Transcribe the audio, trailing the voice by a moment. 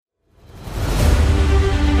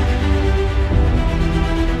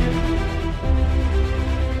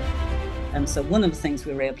so one of the things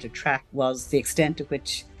we were able to track was the extent to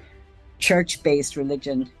which church-based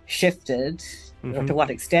religion shifted, or to Hmm. what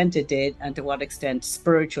extent it did, and to what extent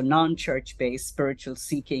spiritual, non-church-based spiritual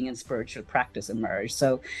seeking and spiritual practice emerged.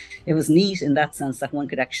 So it was neat in that sense that one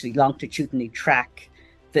could actually longitudinally track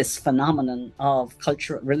this phenomenon of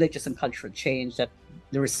cultural, religious and cultural change that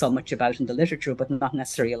there is so much about in the literature, but not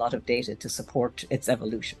necessarily a lot of data to support its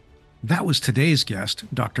evolution. That was today's guest,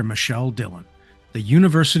 Dr. Michelle Dillon, the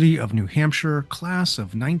University of New Hampshire class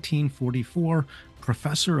of 1944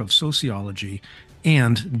 professor of sociology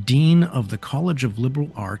and dean of the College of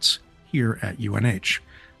Liberal Arts here at UNH.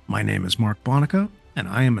 My name is Mark Bonica, and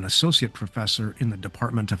I am an associate professor in the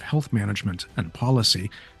Department of Health Management and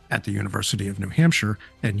Policy at the University of New Hampshire,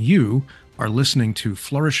 and you are listening to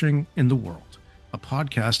Flourishing in the World, a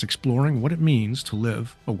podcast exploring what it means to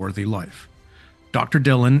live a worthy life. Dr.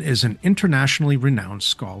 Dillon is an internationally renowned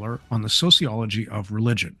scholar on the sociology of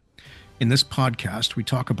religion. In this podcast, we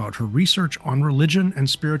talk about her research on religion and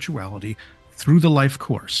spirituality through the life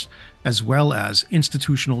course, as well as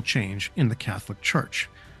institutional change in the Catholic Church.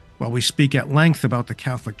 While we speak at length about the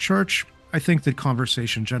Catholic Church, I think the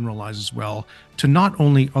conversation generalizes well to not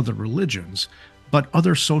only other religions, but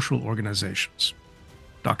other social organizations.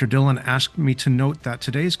 Dr. Dillon asked me to note that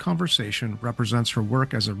today's conversation represents her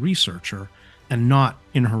work as a researcher and not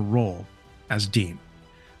in her role as dean.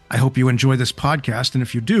 I hope you enjoy this podcast, and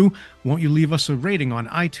if you do, won't you leave us a rating on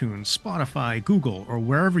iTunes, Spotify, Google, or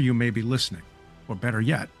wherever you may be listening? Or better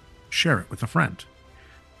yet, share it with a friend.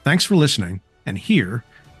 Thanks for listening, and here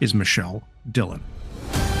is Michelle Dillon.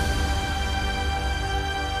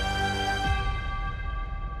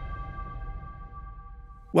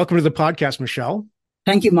 Welcome to the podcast, Michelle.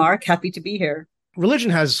 Thank you, Mark. Happy to be here.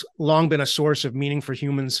 Religion has long been a source of meaning for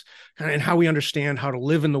humans and how we understand how to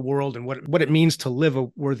live in the world and what it means to live a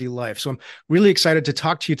worthy life. So I'm really excited to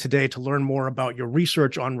talk to you today to learn more about your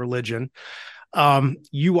research on religion.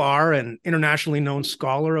 You are an internationally known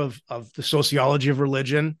scholar of the sociology of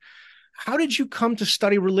religion. How did you come to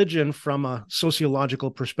study religion from a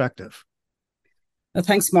sociological perspective?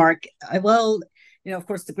 Thanks, Mark. Of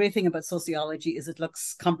course, the great thing about sociology is it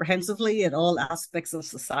looks comprehensively at all aspects of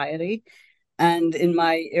society. And in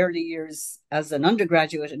my early years as an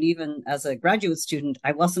undergraduate and even as a graduate student,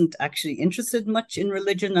 I wasn't actually interested much in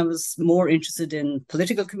religion. I was more interested in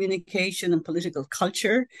political communication and political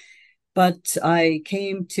culture. But I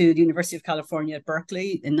came to the University of California at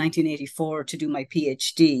Berkeley in 1984 to do my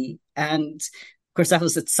PhD. And of course, that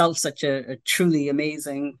was itself such a truly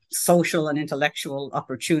amazing social and intellectual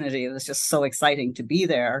opportunity. It was just so exciting to be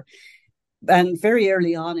there. And very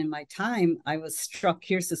early on in my time, I was struck,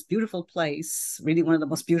 here's this beautiful place, really one of the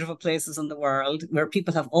most beautiful places in the world, where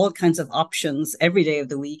people have all kinds of options every day of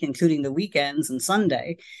the week, including the weekends and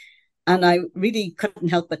Sunday. And I really couldn't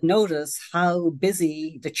help but notice how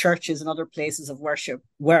busy the churches and other places of worship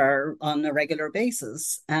were on a regular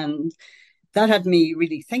basis. And that had me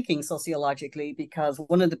really thinking sociologically, because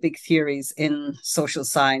one of the big theories in social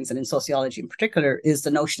science and in sociology in particular is the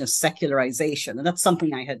notion of secularization. And that's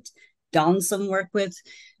something I had done some work with.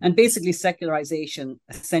 And basically, secularization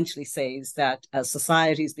essentially says that as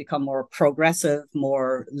societies become more progressive,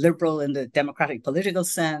 more liberal in the democratic political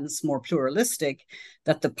sense, more pluralistic,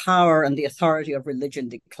 that the power and the authority of religion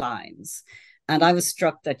declines. And I was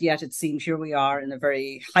struck that yet it seems here we are in a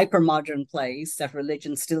very hyper-modern place, that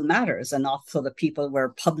religion still matters enough so that people were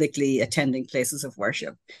publicly attending places of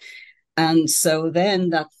worship. And so then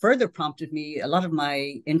that further prompted me. A lot of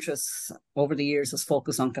my interests over the years has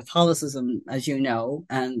focused on Catholicism, as you know,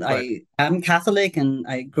 and Right. I am Catholic, and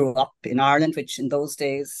I grew up in Ireland, which in those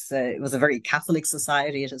days, it was a very Catholic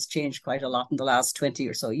society. It has changed quite a lot in the last 20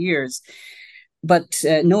 or so years. But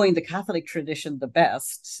knowing the Catholic tradition the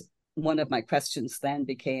best, one of my questions then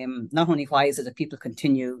became not only why is it that people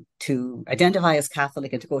continue to identify as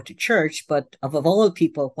Catholic and to go to church, but of all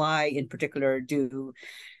people, why in particular do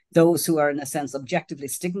those who are, in a sense, objectively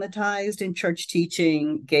stigmatized in church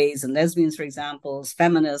teaching, gays and lesbians, for example,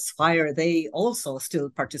 feminists, why are they also still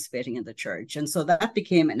participating in the church? And so that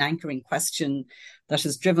became an anchoring question that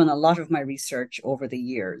has driven a lot of my research over the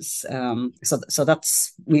years. So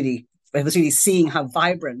that's really, I was really seeing how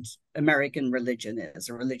vibrant American religion is,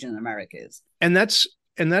 or religion in America is. And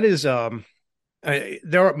that is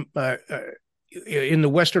there are in the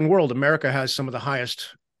Western world, America has some of the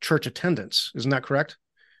highest church attendance. Isn't that correct?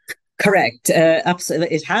 Correct.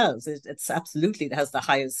 Absolutely, it has. It's absolutely, it has the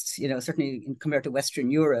highest, certainly compared to Western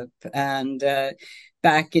Europe. And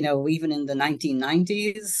back, even in the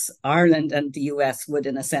 1990s, Ireland and the US would,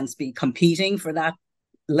 in a sense, be competing for that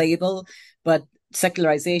label. But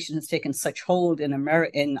secularization has taken such hold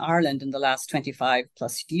in Ireland in the last 25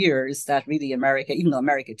 plus years that really America, even though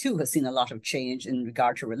America too has seen a lot of change in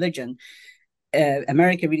regard to religion,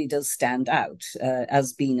 America really does stand out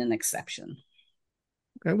as being an exception.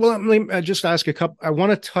 Okay. Well, let me just ask a couple. I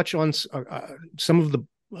want to touch on some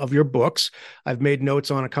of your books. I've made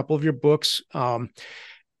notes on a couple of your books,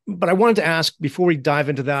 but I wanted to ask before we dive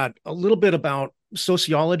into that a little bit about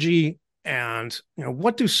sociology and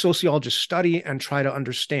what do sociologists study and try to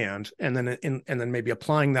understand, and then maybe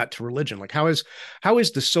applying that to religion. Like how is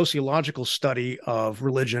the sociological study of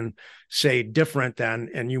religion, say, different than,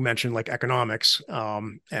 and you mentioned like economics,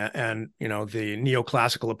 and the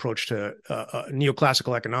neoclassical approach to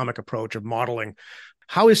neoclassical economic approach of modeling.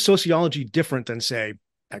 How is sociology different than, say,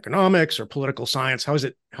 economics or political science? How is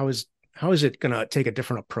it going to take a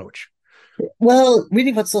different approach? Well,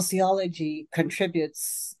 really, what sociology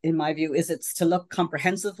contributes, in my view, is it's to look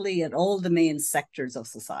comprehensively at all the main sectors of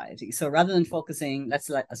society. So rather than focusing, let's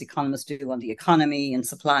let, as economists do, on the economy and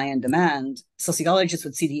supply and demand, sociologists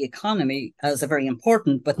would see the economy as a very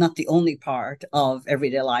important, but not the only part of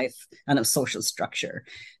everyday life and of social structure.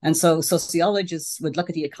 And so sociologists would look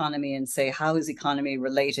at the economy and say, how is economy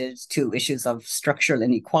related to issues of structural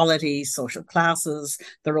inequality, social classes,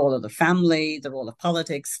 the role of the family, the role of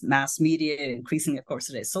politics, mass media, increasingly, of course,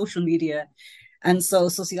 today, social media. And so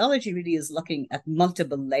sociology really is looking at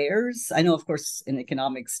multiple layers. I know, of course, in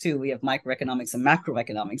economics too, we have microeconomics and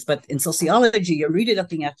macroeconomics, but in sociology, you're really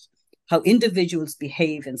looking at how individuals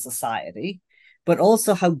behave in society, but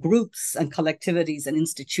also how groups and collectivities and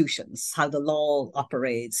institutions, how the law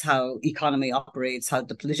operates, how economy operates, how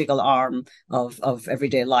the political arm of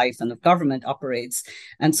everyday life and of government operates.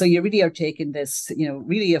 And so you really are taking this,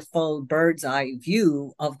 really a full bird's eye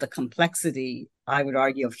view of the complexity, I would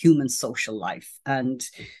argue, of human social life, and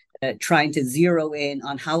trying to zero in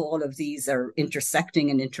on how all of these are intersecting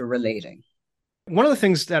and interrelating. One of the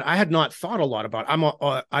things that I had not thought a lot about,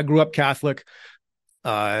 I grew up Catholic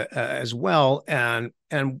as well, and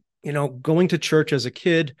going to church as a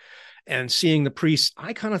kid and seeing the priests,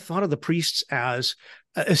 I kind of thought of the priests as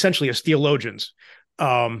essentially as theologians,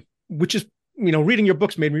 which is, reading your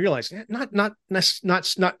books made me realize not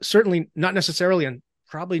certainly not necessarily, and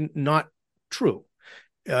probably not true.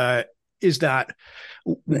 Is that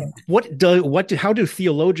how do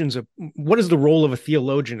theologians, what is the role of a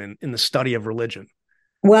theologian in the study of religion?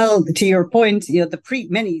 Well, to your point,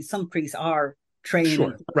 some priests are trained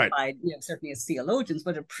sure, and qualified, right, certainly as theologians,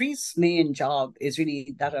 but a priest's main job is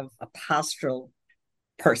really that of a pastoral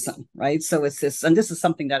person, right? So it's this, and this is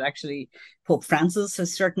something that actually Pope Francis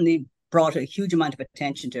has certainly brought a huge amount of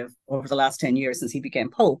attention to over the last 10 years since he became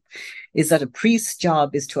Pope, is that a priest's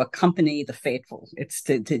job is to accompany the faithful. It's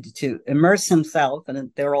to immerse himself,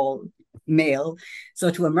 and they're all male,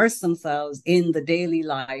 so to immerse themselves in the daily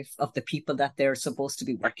life of the people that they're supposed to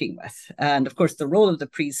be working with. And of course, the role of the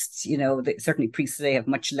priests, certainly priests today have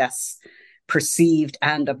much less perceived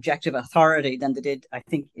and objective authority than they did, I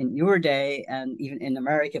think, in your day and even in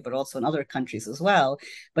America, but also in other countries as well.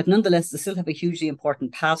 But nonetheless, they still have a hugely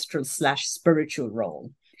important pastoral/spiritual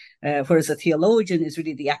role. Whereas a theologian is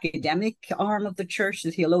really the academic arm of the church,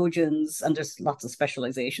 the theologians, and there's lots of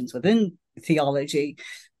specializations within theology.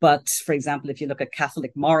 But for example, if you look at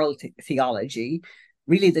Catholic moral theology,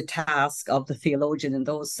 really the task of the theologian in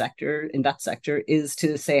that sector is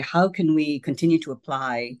to say, how can we continue to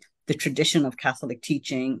apply the tradition of Catholic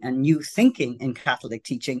teaching and new thinking in Catholic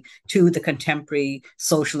teaching to the contemporary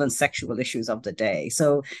social and sexual issues of the day.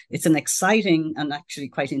 So it's an exciting and actually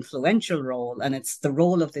quite influential role. And it's the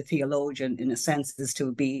role of the theologian, in a sense, is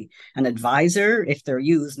to be an advisor, if they're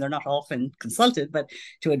used, and they're not often consulted, but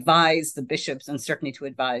to advise the bishops and certainly to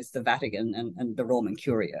advise the Vatican and the Roman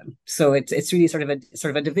Curia. So it's really sort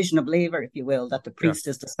of a division of labor, if you will, that the priest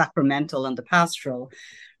is the sacramental and the pastoral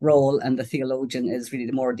role, and the theologian is really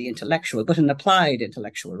more the intellectual, but an applied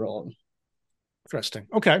intellectual role. Interesting.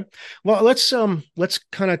 Okay. Well, let's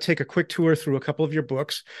kind of take a quick tour through a couple of your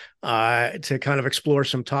books to kind of explore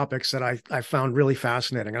some topics that I found really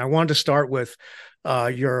fascinating. And I wanted to start with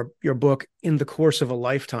your book, In the Course of a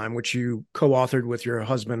Lifetime, which you co-authored with your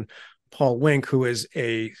husband, Paul Wink, who is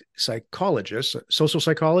a psychologist, a social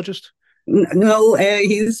psychologist. No,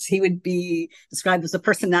 he would be described as a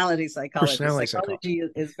personality psychologist. Psychology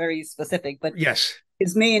is very specific, but yes,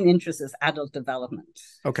 his main interest is adult development.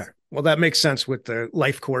 Okay, well, that makes sense with the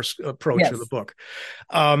life course approach of the book.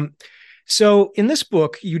 So in this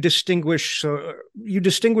book, you distinguish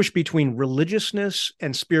between religiousness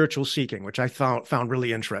and spiritual seeking, which I found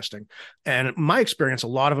really interesting. And in my experience, a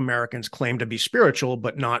lot of Americans claim to be spiritual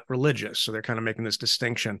but not religious, so they're kind of making this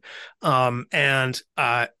distinction. And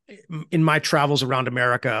in my travels around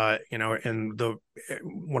America, in the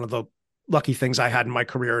one of the lucky things I had in my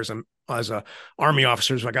career as a army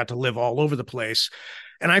officer is I got to live all over the place,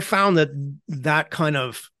 and I found that kind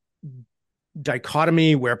of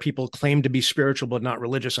dichotomy where people claim to be spiritual but not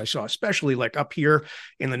religious, I saw especially like up here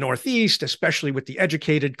in the Northeast, especially with the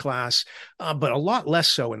educated class, but a lot less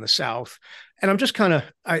so in the South. And I'm just kind of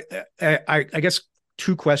I guess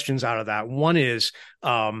two questions out of that. One is,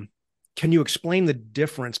 can you explain the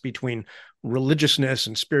difference between religiousness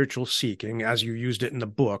and spiritual seeking as you used it in the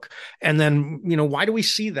book? And then, why do we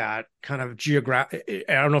see that kind of geographic?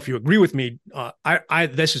 I don't know if you agree with me.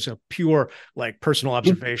 This is a pure like personal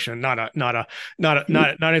observation, not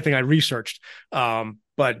anything I researched.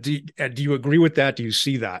 But do you agree with that? Do you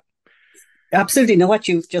see that? Absolutely. No,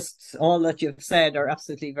 all that you've said are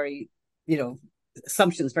absolutely very, you know,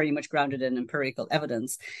 assumptions very much grounded in empirical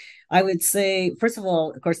evidence. I would say, first of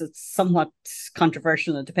all, of course, it's somewhat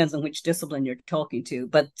controversial. It depends on which discipline you're talking to,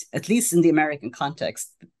 but at least in the American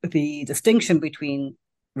context, the distinction between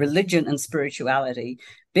religion and spirituality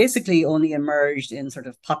basically only emerged in sort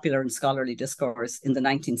of popular and scholarly discourse in the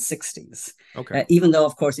 1960s. Okay. Even though,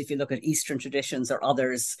 of course, if you look at Eastern traditions or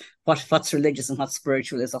others, what's religious and what's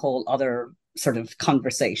spiritual is a whole other sort of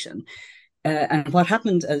conversation. And what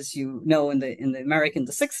happened, as you know, in the America in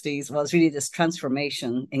the 60s was really this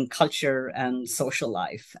transformation in culture and social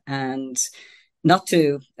life. And not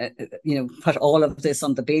to, put all of this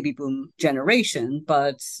on the baby boom generation,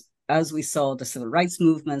 but as we saw the civil rights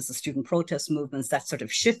movements, the student protest movements, that sort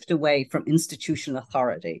of shift away from institutional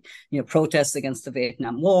authority, protests against the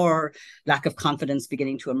Vietnam War, lack of confidence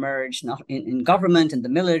beginning to emerge, not in government, in the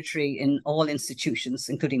military, in all institutions,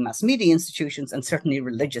 including mass media institutions, and certainly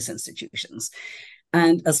religious institutions.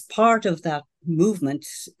 And as part of that movement,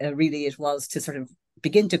 really, it was to sort of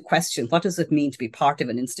begin to question what does it mean to be part of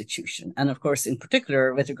an institution? And of course, in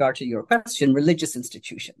particular, with regard to your question, religious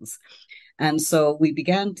institutions. And so we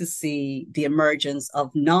began to see the emergence of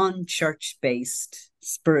non-church based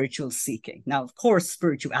spiritual seeking. Now, of course,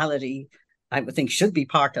 spirituality, I would think, should be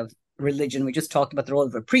part of religion. We just talked about the role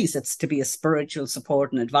of a priest. It's to be a spiritual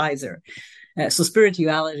support and advisor. So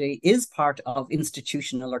spirituality is part of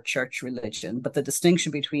institutional or church religion, but the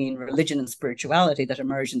distinction between religion and spirituality that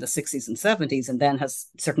emerged in the 60s and 70s and then has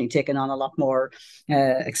certainly taken on a lot more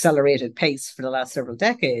accelerated pace for the last several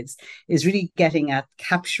decades is really getting at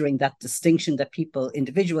capturing that distinction that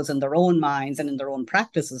individuals in their own minds and in their own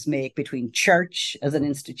practices make between church as an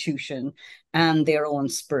institution and their own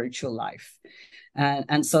spiritual life.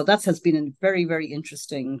 And so that has been a very, very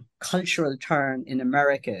interesting cultural turn in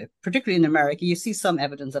America, particularly in America. You see some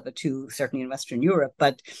evidence of it too, certainly in Western Europe,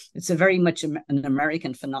 but it's a very much an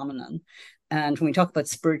American phenomenon. And when we talk about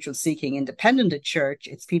spiritual seeking independent of church,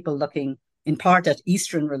 it's people looking in part at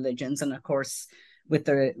Eastern religions. And of course, with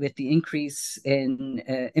the increase in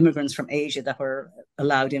immigrants from Asia that were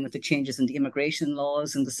allowed in with the changes in the immigration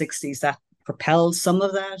laws in the 60s, that propelled some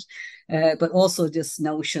of that, but also this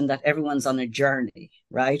notion that everyone's on a journey,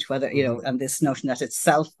 right? And this notion that it's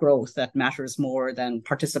self-growth that matters more than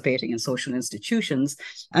participating in social institutions,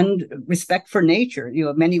 and respect for nature.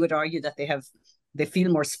 Many would argue that they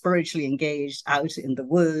feel more spiritually engaged out in the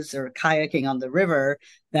woods or kayaking on the river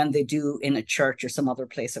than they do in a church or some other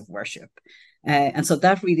place of worship. And so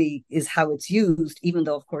that really is how it's used, even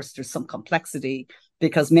though, of course, there's some complexity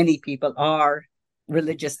because many people are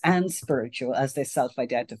religious and spiritual as they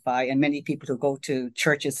self-identify. And many people who go to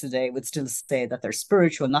churches today would still say that they're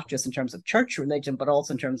spiritual, not just in terms of church religion, but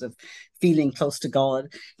also in terms of feeling close to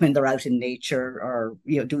God when they're out in nature or,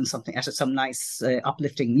 doing something at some nice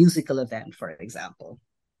uplifting musical event, for example.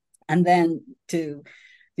 And then to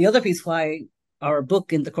the other piece, why our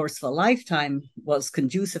book In the Course of a Lifetime was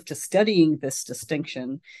conducive to studying this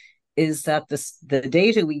distinction is that the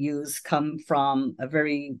data we use come from a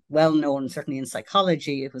very well-known, certainly in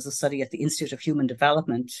psychology, it was a study at the Institute of Human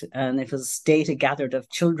Development, and it was data gathered of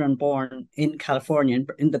children born in California,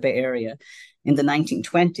 in the Bay Area, in the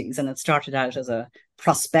 1920s. And it started out as a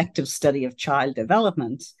prospective study of child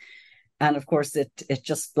development. And of course, it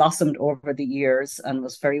just blossomed over the years and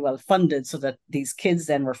was very well funded so that these kids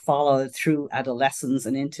then were followed through adolescence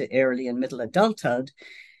and into early and middle adulthood,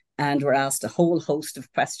 and were asked a whole host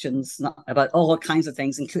of questions about all kinds of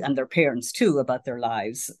things, and their parents too, about their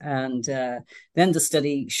lives. And then the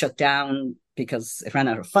study shut down because it ran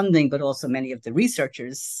out of funding, but also many of the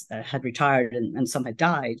researchers had retired and some had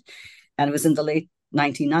died. And it was in the late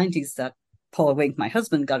 1990s that Paul Wink, my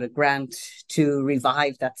husband, got a grant to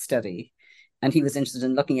revive that study. And he was interested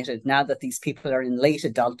in looking at it now that these people are in late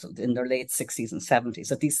adulthood, in their late 60s and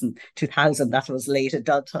 70s. At least in 2000, that was late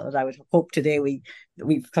adulthood. I would hope today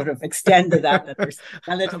we've sort of extended that they're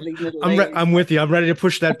relatively middle aged. I'm with you. I'm ready to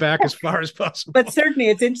push that back as far as possible. But certainly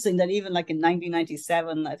it's interesting that even like in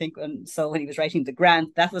 1997, I think when he was writing the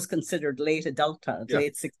grant, that was considered late adulthood,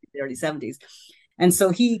 late 60s, early 70s. And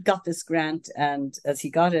so he got this grant, and as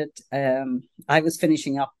he got it, I was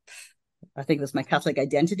finishing up, I think it was my Catholic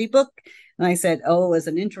identity book. And I said, oh, as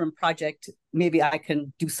an interim project, maybe I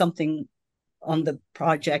can do something on the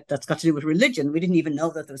project that's got to do with religion. We didn't even know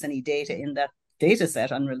that there was any data in that data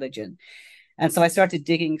set on religion. And so I started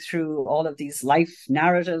digging through all of these life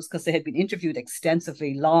narratives because they had been interviewed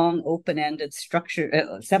extensively, long, open-ended,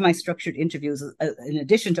 semi-structured interviews, in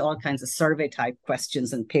addition to all kinds of survey-type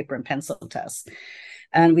questions and paper and pencil tests.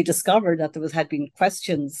 And we discovered that had been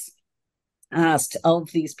questions asked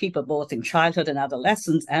of these people, both in childhood and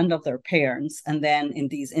adolescence, and of their parents, and then in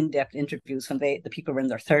these in-depth interviews when the people were in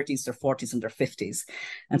their 30s, their 40s, and their 50s.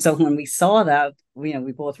 And so when we saw that, we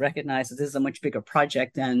both recognized that this is a much bigger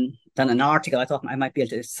project than an article. I thought I might be able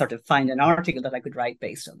to sort of find an article that I could write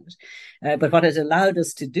based on it. But what it allowed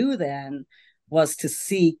us to do then was to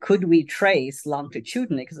see, could we trace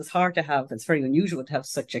longitudinally, because it's very unusual to have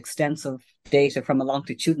such extensive data from a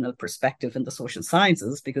longitudinal perspective in the social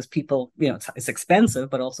sciences, because people, it's expensive,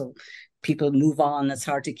 but also people move on. It's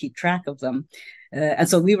hard to keep track of them. And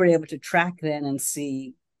so we were able to track then and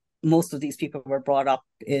see most of these people were brought up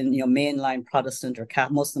in, mainline Protestant, or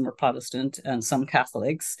most of them were Protestant and some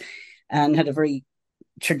Catholics, and had a very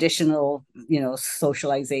traditional,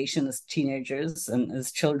 socialization as teenagers and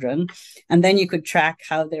as children. And then you could track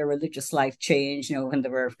how their religious life changed, when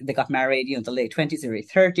they got married, in the late 20s, early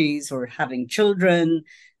 30s, or having children.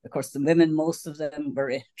 Of course, the women, most of them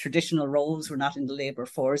were in traditional roles, were not in the labor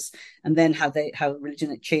force. And then how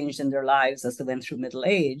religion had changed in their lives as they went through middle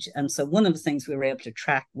age. And so one of the things we were able to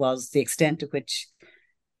track was the extent to which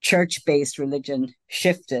church-based religion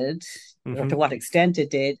shifted, or to what extent it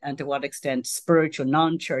did, and to what extent spiritual,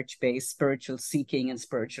 non-church-based spiritual seeking and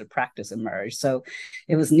spiritual practice emerged. So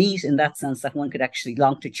it was neat in that sense that one could actually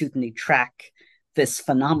longitudinally track this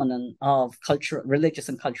phenomenon of religious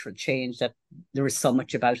and cultural change that there is so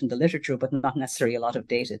much about in the literature, but not necessarily a lot of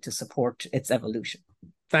data to support its evolution.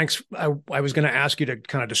 Thanks. I was going to ask you to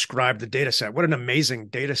kind of describe the data set. What an amazing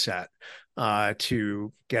data set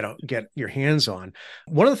to get your hands on.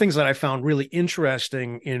 One of the things that I found really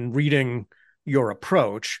interesting in reading your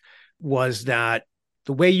approach was that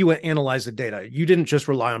the way you analyze the data, you didn't just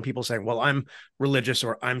rely on people saying, well, I'm religious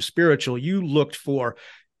or I'm spiritual. You looked for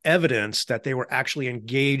evidence that they were actually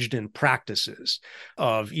engaged in practices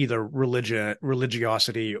of either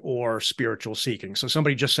religiosity or spiritual seeking. So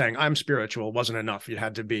somebody just saying I'm spiritual wasn't enough.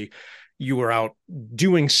 You were out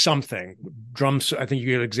doing something. Drums, I think you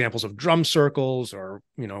get examples of drum circles or,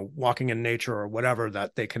 walking in nature or whatever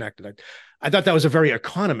that they connected. I thought that was a very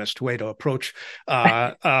economist way to approach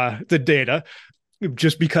the data,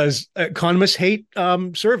 just because economists hate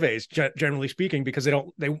surveys, generally speaking, because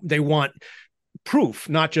they want proof,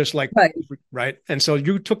 not just like right. And so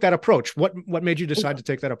you took that approach. What made you decide to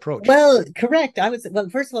take that approach? Well, correct.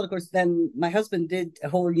 First of all, of course, then my husband did a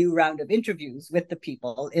whole new round of interviews with the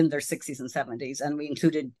people in their 60s and 70s, and we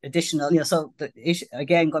included additional, so the issue,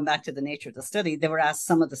 again, going back to the nature of the study, they were asked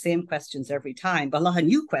some of the same questions every time, but a lot of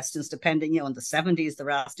new questions depending, in the 70s, they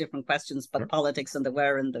were asked different questions about politics than they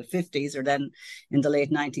were in the 50s or then in the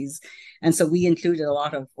late 90s. And so we included a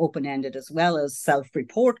lot of open-ended as well as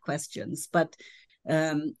self-report questions. But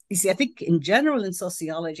you see, I think in general in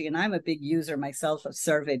sociology, and I'm a big user myself of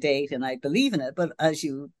survey data and I believe in it, but as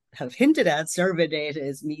you have hinted at, survey data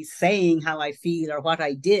is me saying how I feel or what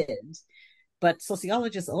I did. But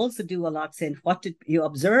sociologists also do a lot saying, what did you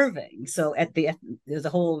observing? So there's a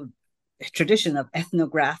whole tradition of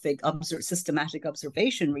ethnographic, systematic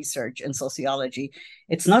observation research in sociology.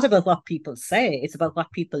 It's not about what people say, it's about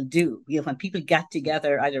what people do. When people get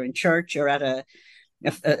together either in church or at a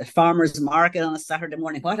farmer's market on a Saturday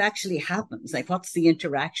morning, what actually happens? Like, what's the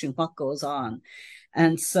interaction? What goes on?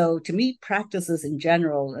 And so to me, practices in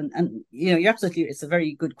general, and you're absolutely, it's a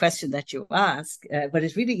very good question that you ask, but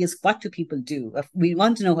it really is, what do people do? We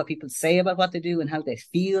want to know what people say about what they do and how they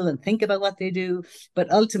feel and think about what they do, but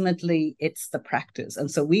ultimately it's the practice. And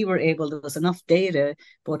so we were able, there was enough data,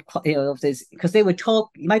 but because they would talk,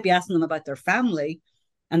 you might be asking them about their family,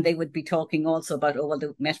 and they would be talking also about, they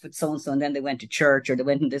met with so-and-so and then they went to church or they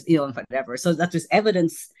went in this, whatever. So that there's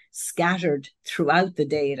evidence scattered throughout the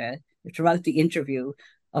data, throughout the interview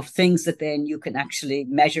of things that then you can actually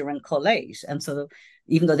measure and collate. And so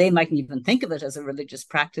even though they mightn't even think of it as a religious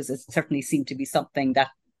practice, it certainly seemed to be something that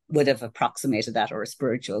would have approximated that or a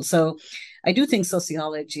spiritual. So I do think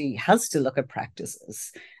sociology has to look at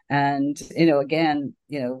practices. And, again,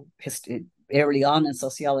 early on in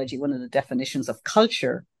sociology, one of the definitions of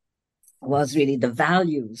culture was really the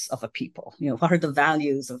values of a people. What are the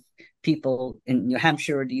values of people in New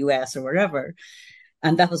Hampshire or the US or wherever?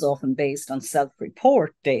 And that was often based on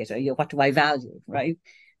self-report data. What do I value, right?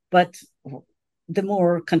 But the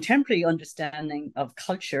more contemporary understanding of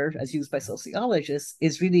culture, as used by sociologists,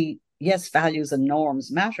 is really, yes, values and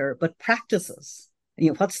norms matter, but practices.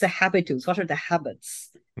 What's the habitus? What are the habits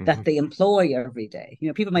that they employ every day?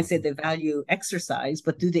 People might say they value exercise,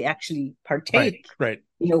 but do they actually partake? Right.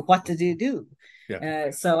 What do they do? Yeah.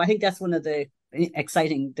 So I think that's one of the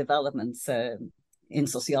exciting developments in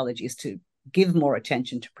sociology, is to give more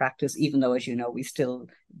attention to practice, even though, as you know, we still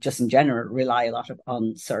just in general rely a lot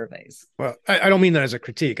on surveys. Well, I don't mean that as a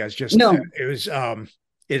critique. As just No.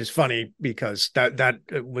 It is funny because that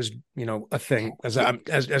was a thing as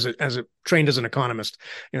a trained as an economist,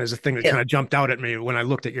 as a thing that kind of jumped out at me when I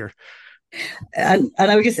looked at your. And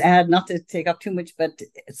I would just add, not to take up too much, but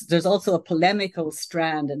there's also a polemical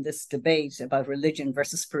strand in this debate about religion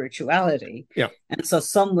versus spirituality. Yeah. And so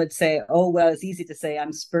some would say, oh, well, it's easy to say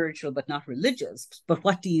I'm spiritual but not religious. But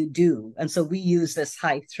what do you do? And so we use this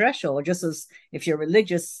high threshold, just as if you're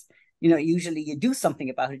religious, usually you do something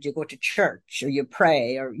about it. You go to church or you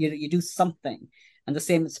pray or you do something. And the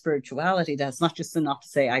same with spirituality. That's not just enough to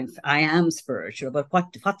say I am spiritual, but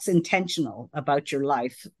what's intentional about your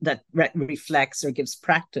life that reflects or gives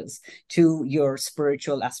practice to your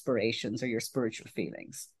spiritual aspirations or your spiritual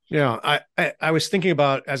feelings. Yeah, I was thinking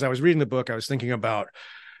about, as I was reading the book, I was thinking about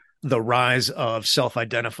the rise of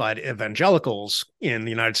self-identified evangelicals in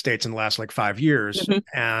the United States in the last 5 years.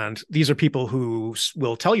 And these are people who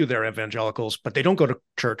will tell you they're evangelicals, but they don't go to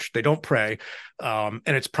church, they don't pray. And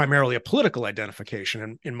it's primarily a political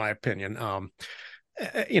identification, in my opinion.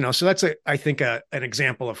 So that's I think an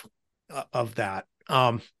example of that.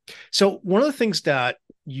 So one of the things that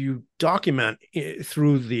you document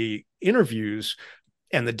through the interviews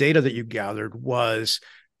and the data that you gathered was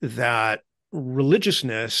that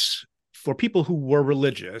religiousness, for people who were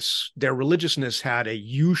religious, their religiousness had a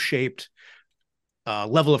U-shaped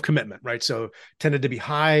level of commitment, right? So tended to be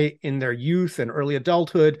high in their youth and early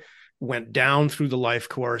adulthood, went down through the life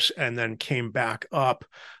course, and then came back up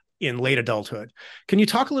in late adulthood. Can you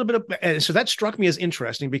talk a little bit about, so that struck me as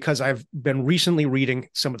interesting because I've been recently reading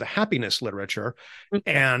some of the happiness literature,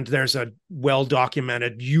 and there's a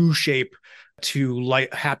well-documented U-shape to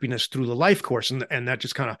happiness through the life course. And that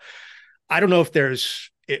just kind of, I don't know if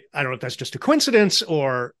that's just a coincidence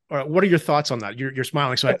or what are your thoughts on that? You're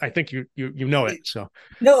smiling, so I think you know it. So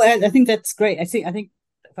no, I think that's great. I think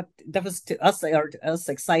what that was to us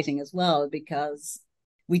exciting as well, because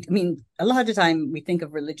a lot of the time we think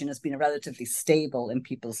of religion as being relatively stable in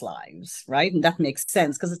people's lives, right? And that makes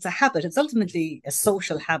sense because it's a habit. It's ultimately a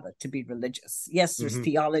social habit to be religious. Yes, there's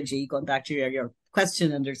theology, going back to your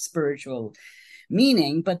question, and there's spiritual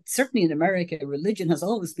meaning, but certainly in America, religion has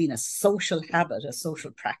always been a social habit, a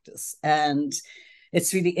social practice. And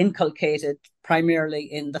it's really inculcated primarily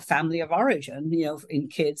in the family of origin, in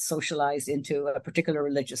kids socialized into a particular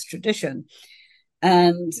religious tradition.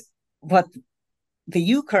 And what the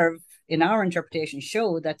U curve in our interpretation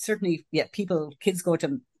show that certainly, kids go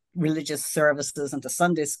to religious services and to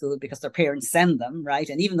Sunday school because their parents send them, right?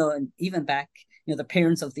 And even back, the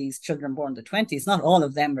parents of these children born in the 20s, not all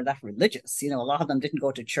of them were that religious. A lot of them didn't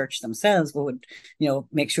go to church themselves, but would,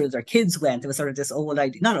 make sure their kids went. It was sort of this old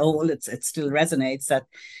idea, not old, it still resonates, that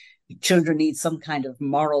children need some kind of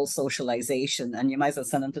moral socialization, and you might as well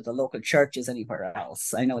send them to the local churches anywhere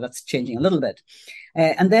else. I know that's changing a little bit.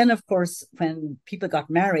 And then, of course, when people got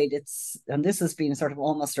married, and this has been sort of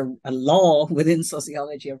almost a law within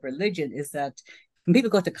sociology of religion, is that when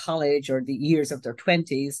people go to college or the years of their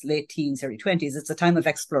 20s, late teens, early 20s, it's a time of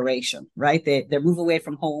exploration, right? They move away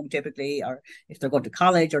from home typically, or if they're going to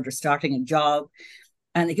college or they're starting a job.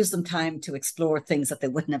 And it gives them time to explore things that they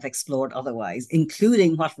wouldn't have explored otherwise,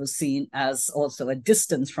 including what was seen as also a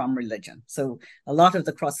distance from religion. So a lot of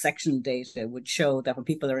the cross-sectional data would show that when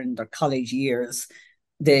people are in their college years,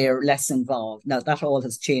 they're less involved. Now, that all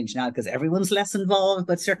has changed now because everyone's less involved,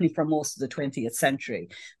 but certainly for most of the 20th century,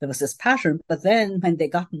 there was this pattern. But then when they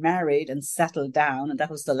got married and settled down, and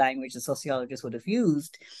that was the language the sociologists would have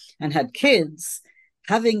used, and had kids,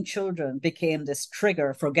 having children became this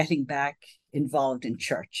trigger for getting back involved in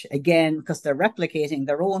church again because they're replicating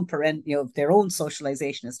their own their own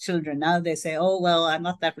socialization as children. Now they say, oh well, I'm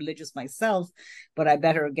not that religious myself, but I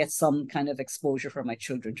better get some kind of exposure for my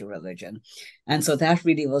children to religion. And so that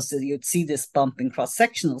really was, you'd see this bump in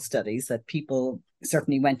cross-sectional studies that people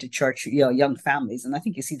certainly went to church, young families. And I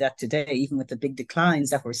think you see that today, even with the big declines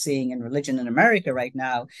that we're seeing in religion in America right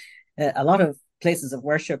now. A lot of places of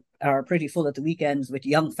worship are pretty full at the weekends with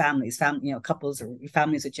young families, couples or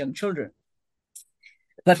families with young children.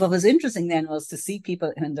 But what was interesting then was to see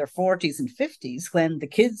people in their 40s and 50s when the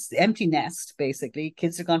kids, the empty nest, basically,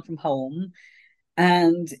 kids are gone from home,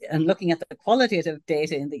 and looking at the qualitative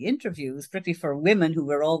data in the interviews, particularly for women who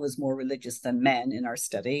were always more religious than men in our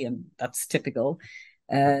study, and that's typical.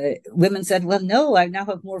 Women said, well, no, I now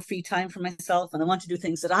have more free time for myself and I want to do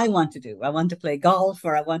things that I want to do. I want to play golf,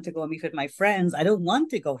 or I want to go and meet with my friends. I don't want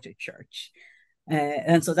to go to church.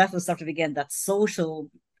 And so that was sort of, again, that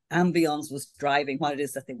social ambience was driving what it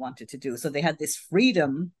is that they wanted to do. So they had this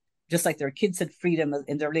freedom, just like their kids had freedom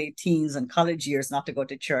in their late teens and college years not to go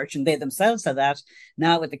to church. And they themselves had that.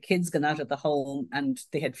 Now with the kids gone out of the home and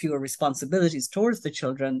they had fewer responsibilities towards the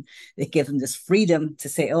children, they gave them this freedom to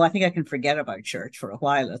say, oh, I think I can forget about church for a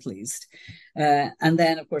while at least. And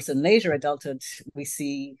then, of course, in later adulthood, we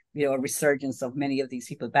see, a resurgence of many of these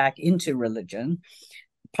people back into religion,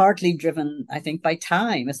 partly driven, I think, by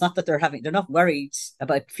time. It's not that they're not worried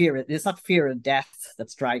about fear. It's not fear of death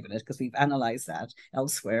that's driving it, because we've analyzed that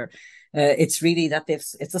elsewhere. It's really that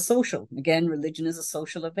it's a social, again, religion is a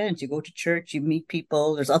social event. You go to church, you meet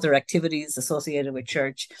people, there's other activities associated with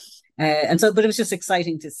church. But it was just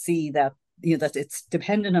exciting to see that, that it's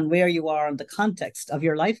dependent on where you are in the context of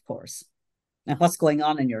your life course and what's going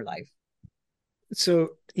on in your life.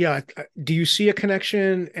 So, yeah, do you see a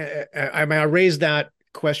connection? I raised that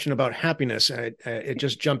question about happiness. It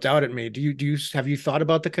just jumped out at me. Have you thought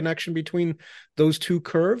about the connection between those two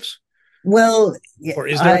curves? Well, or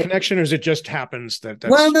is there a connection, or is it just happens that's...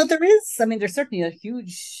 Well, no, there is. I mean, there's certainly a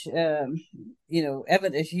huge, a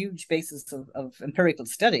huge basis of empirical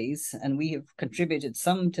studies, and we have contributed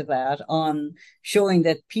some to that on showing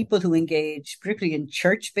that people who engage, particularly in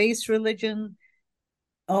church-based religion,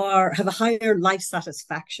 have a higher life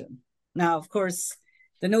satisfaction. Now, of course,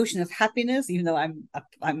 the notion of happiness, even though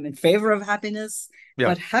I'm in favor of happiness,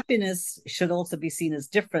 but happiness should also be seen as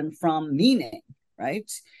different from meaning, right?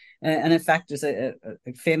 And in fact, there's a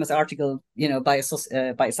famous article, by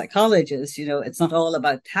a psychologist. It's not all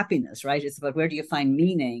about happiness, right? It's about where do you find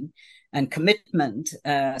meaning and commitment.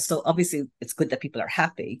 So obviously, it's good that people are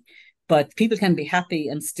happy, but people can be happy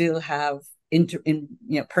and still have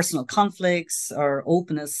personal conflicts or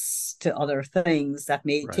openness to other things that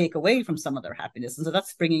may take away from some of their happiness. And so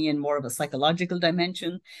that's bringing in more of a psychological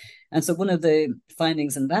dimension. And so one of the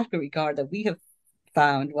findings in that regard that we have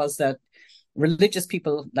found was that religious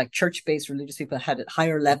people, like church-based religious people, had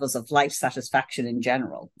higher levels of life satisfaction in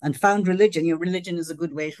general, and found religion is a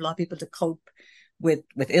good way for a lot of people to cope with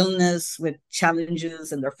illness, with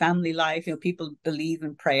challenges in their family life. People believe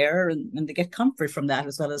in prayer and they get comfort from that,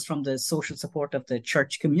 as well as from the social support of the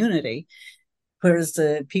church community. Whereas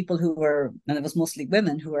the people who were, and it was mostly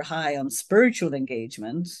women, who were high on spiritual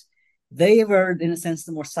engagement, they were, in a sense,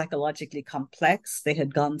 the more psychologically complex. They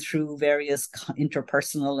had gone through various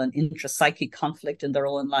interpersonal and intrapsychic conflict in their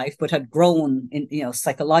own life, but had grown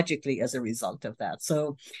psychologically as a result of that.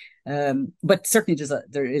 So, but certainly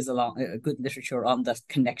there is a good literature on the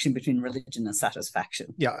connection between religion and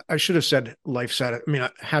satisfaction. Yeah, I should have said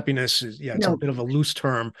happiness is, it's a bit of a loose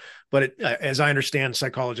term, but as I understand,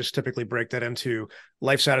 psychologists typically break that into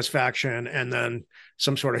life satisfaction and then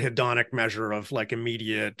some sort of hedonic measure of like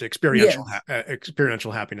immediate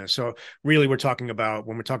experiential happiness. So really, when we're talking about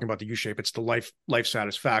the U-shape, it's the life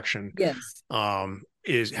satisfaction. Yes,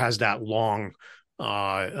 has that long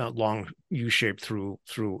U-shape through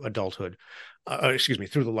adulthood,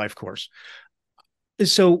 through the life course.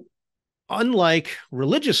 So unlike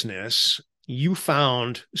religiousness, you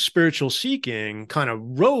found spiritual seeking kind of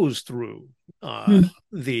rose through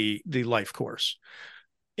the life course.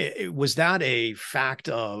 Was that a fact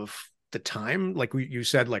of the time? Like you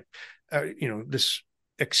said, this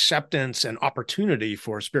acceptance and opportunity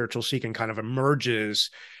for spiritual seeking kind of emerges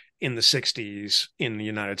in the 60s in the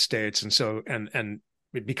United States. And so, and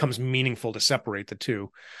it becomes meaningful to separate the two.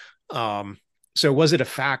 So was it a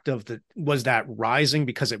fact was that rising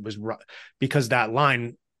because that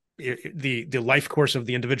line, the life course of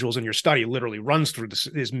the individuals in your study literally runs through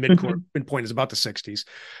his midpoint is about the 60s.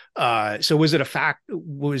 So was it a fact,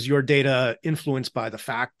 was your data influenced by the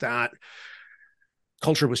fact that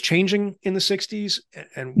culture was changing in the 60s?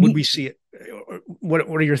 And would we see it? What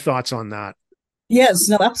are your thoughts on that? Yes,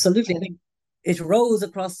 no, absolutely. I think it rose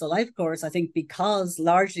across the life course, I think,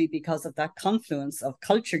 largely because of that confluence of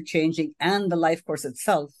culture changing and the life course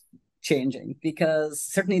itself changing, because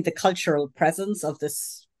certainly the cultural presence of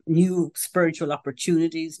this new spiritual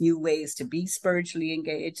opportunities, new ways to be spiritually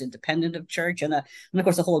engaged, independent of church, and of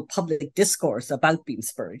course the whole public discourse about being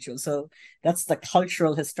spiritual. So that's the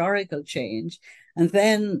cultural historical change. And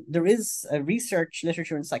then there is a research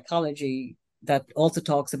literature in psychology that also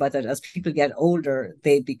talks about that as people get older,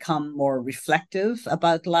 they become more reflective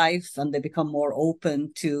about life and they become more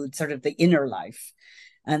open to sort of the inner life.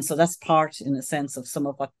 And so that's part, in a sense, of some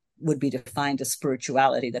of what would be defined as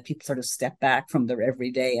spirituality, that people sort of step back from their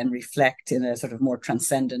everyday and reflect in a sort of more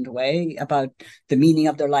transcendent way about the meaning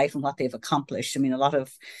of their life and what they've accomplished. I mean, a lot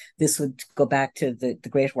of this would go back to the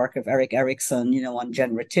great work of Erik Erikson, on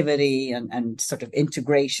generativity and sort of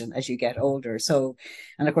integration as you get older. So,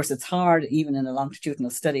 and of course, it's hard, even in a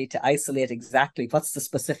longitudinal study, to isolate exactly what's the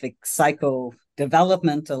specific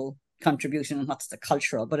psycho-developmental contribution and what's the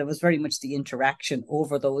cultural, but it was very much the interaction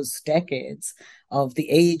over those decades of the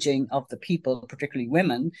aging of the people, particularly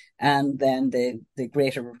women, and then the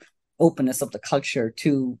greater openness of the culture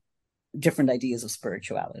to different ideas of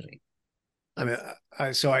spirituality. I mean, I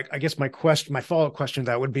guess my follow-up question to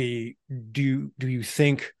that would be, do you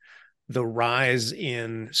think the rise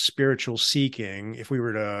in spiritual seeking, if we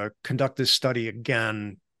were to conduct this study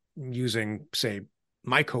again using, say,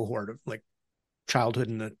 my cohort of like childhood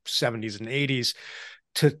in the 70s and 80s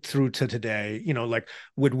through to today, like,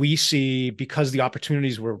 would we see, because the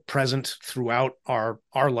opportunities were present throughout our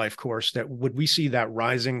life course, that would we see that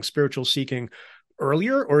rising spiritual seeking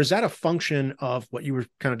earlier? Or is that a function of what you were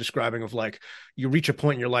kind of describing, of like, you reach a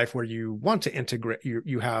point in your life where you want to integrate,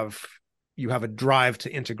 you have a drive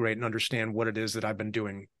to integrate and understand what it is that I've been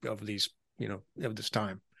doing of these, of this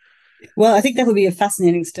time? Well, I think that would be a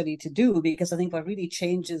fascinating study to do, because I think what really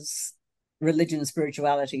changes religion and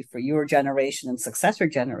spirituality for your generation and successor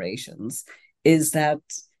generations is that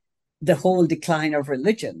the whole decline of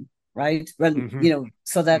religion, right? Well,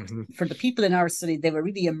 so that for the people in our study, they were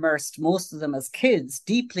really immersed, most of them as kids,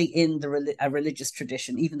 deeply in a religious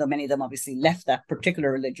tradition, even though many of them obviously left that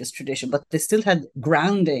particular religious tradition, but they still had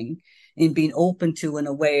grounding in being open to and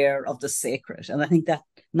aware of the sacred. And I think that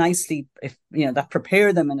nicely, that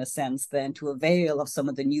prepared them in a sense then to avail of some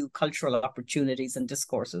of the new cultural opportunities and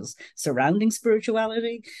discourses surrounding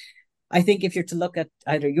spirituality. I think if you're to look at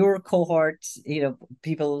either your cohort,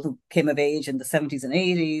 people who came of age in the 70s and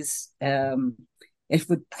 80s, it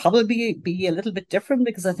would probably be a little bit different,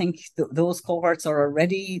 because I think those cohorts are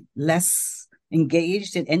already less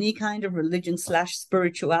engaged in any kind of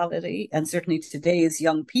religion/spirituality. And certainly today's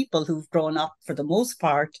young people who've grown up, for the most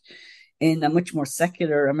part, in a much more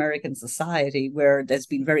secular American society where there's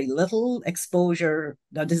been very little exposure.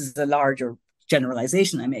 Now, this is a larger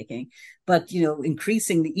generalization I'm making, but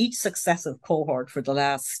increasingly each successive cohort for the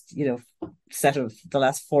last the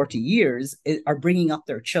last 40 years are bringing up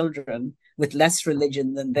their children with less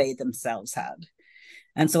religion than they themselves had.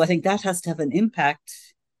 And so I think that has to have an impact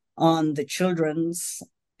on the children's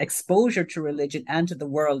exposure to religion and to the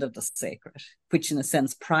world of the sacred, which in a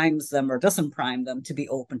sense primes them or doesn't prime them to be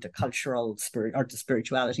open to cultural spirit or to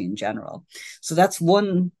spirituality in general. So that's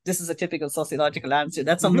one, this is a typical sociological answer.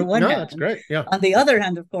 That's on the one hand. That's great. Yeah. On the other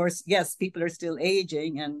hand, of course, yes, people are still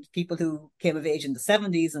aging, and people who came of age in the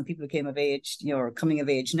 70s and people who came of age, or coming of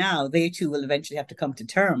age now, they too will eventually have to come to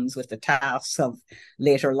terms with the tasks of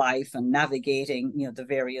later life and navigating, the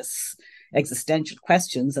various existential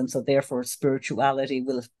questions. And so therefore spirituality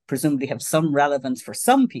will presumably have some relevance for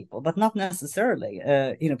some people, but not necessarily.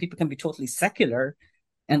 People can be totally secular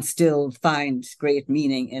and still find great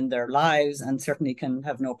meaning in their lives, and certainly can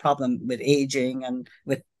have no problem with aging and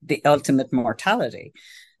with the ultimate mortality.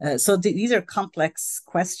 So these are complex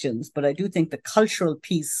questions, but I do think the cultural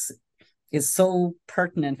piece is so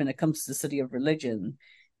pertinent when it comes to the study of religion,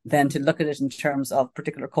 than to look at it in terms of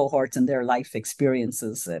particular cohorts and their life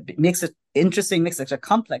experiences. It makes it interesting, makes it a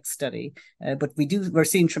complex study, but we're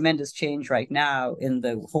seeing tremendous change right now in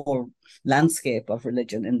the whole landscape of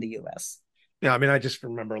religion in the US. Yeah, I mean, I just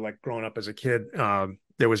remember, like, growing up as a kid,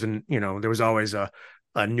 there was always a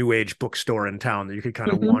new age bookstore in town that you could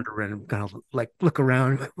kind of wander in and kind of like look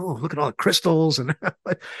around, like, oh, look at all the crystals, and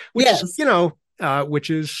which yes. is, which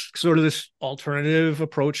is sort of this alternative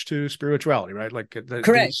approach to spirituality, right? Like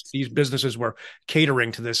these businesses were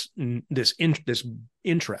catering to this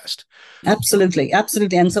interest. Absolutely.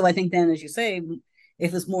 And so I think then, as you say,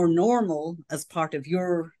 it was more normal as part of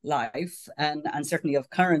your life, and certainly of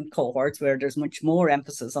current cohorts where there's much more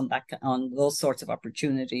emphasis on those sorts of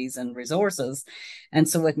opportunities and resources. And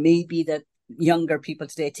so it may be that younger people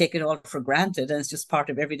today take it all for granted, and it's just part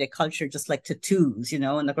of everyday culture, just like tattoos,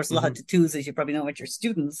 and of course a lot of Hmm. tattoos, as you probably know, with your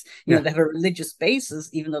students, Yeah. they have a religious basis,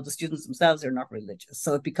 even though the students themselves are not religious,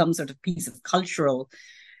 so it becomes sort of piece of cultural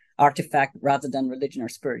artifact rather than religion or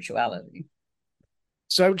spirituality.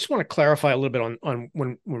 So I just want to clarify a little bit on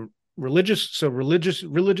when religious. So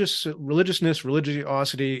religiousness,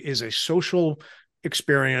 religiosity is a social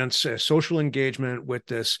experience, a social engagement with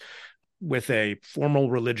this, with a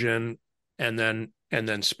formal religion, and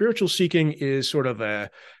then spiritual seeking is sort of a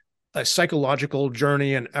psychological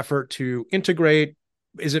journey and effort to integrate.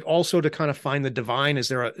 Is it also to kind of find the divine? Is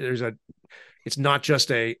there a there's a it's not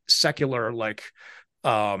just a secular, like,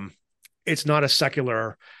 um it's not a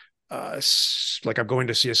secular, like I'm going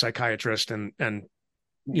to see a psychiatrist and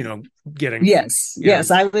you know getting Yes, you know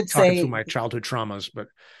yes, I would talking through say my childhood traumas, but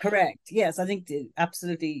correct. Yes, I think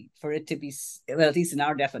absolutely, for it to be, well, at least in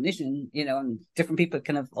our definition, and different people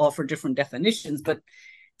kind of offer different definitions, but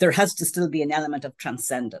there has to still be an element of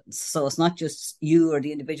transcendence. So it's not just you or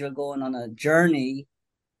the individual going on a journey,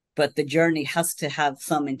 but the journey has to have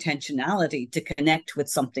some intentionality to connect with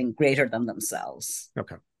something greater than themselves.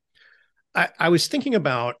 okay. I was thinking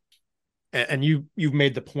about, and you've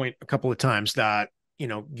made the point a couple of times that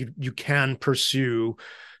you can pursue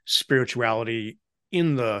spirituality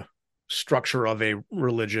in the structure of a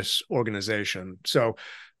religious organization. So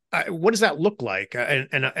what does that look like?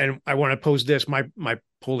 And I want to pose this. My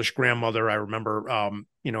Polish grandmother, I remember,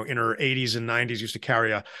 in her 80s and 90s, used to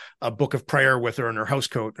carry a book of prayer with her in her house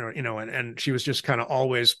coat, and she was just kind of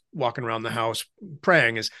always walking around the house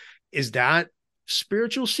praying. Is that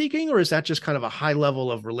spiritual seeking, or is that just kind of a high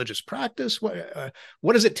level of religious practice?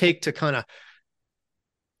 What does it take to kind of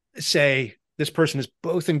say this person is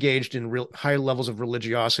both engaged in real high levels of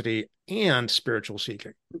religiosity and spiritual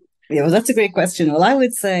seeking? Yeah, well, that's a great question. Well, I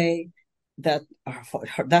would say that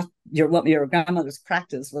that what your grandmother's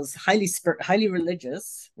practice was highly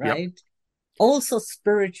religious, Yep. right? Also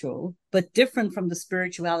spiritual, but different from the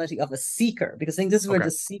spirituality of a seeker, because I think this is where Okay.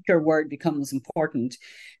 the seeker word becomes important.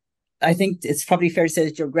 I think it's probably fair to say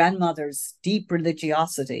that your grandmother's deep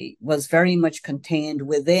religiosity was very much contained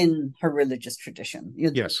within her religious tradition.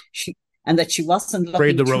 Yes. And that she wasn't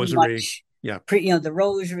Prayed looking the too rosary. much, Yeah. the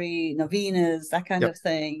rosary, novenas, that kind Yep. of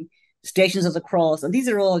thing, Stations of the Cross, and these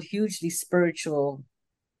are all hugely spiritual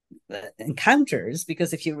encounters,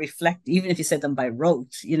 because if you reflect, even if you said them by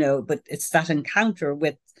rote, but it's that encounter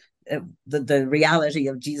with the reality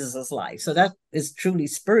of Jesus's life. So that is truly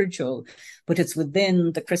spiritual, but it's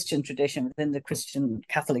within the Christian tradition, within the Christian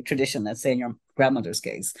Catholic tradition, let's say in your grandmother's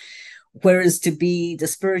case. Whereas to be the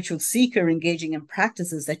spiritual seeker engaging in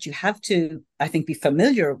practices that you have to, I think, be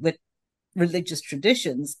familiar with religious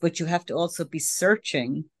traditions, but you have to also be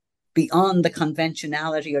searching beyond the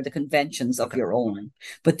conventionality or the conventions of Okay. your own.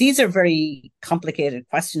 But these are very complicated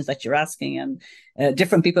questions that you're asking, and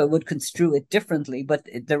different people would construe it differently. But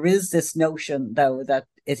there is this notion, though, that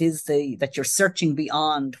that you're searching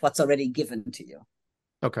beyond what's already given to you.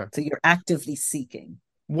 Okay. So you're actively seeking.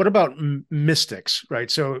 What about mystics, right?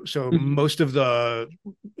 So Mhm. most of the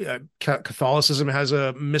Catholicism has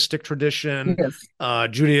a mystic tradition,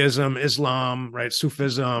 Yes. Judaism, Islam, right?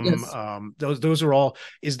 Sufism, Yes. those are all.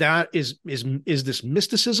 Is this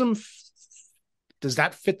mysticism? Does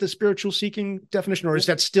that fit the spiritual seeking definition, or is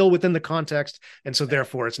that still within the context, and so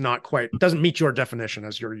therefore it's not quite, doesn't meet your definition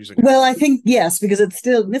as you're using it? Well, I think yes, because it's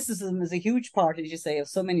still, mysticism is a huge part, as you say, of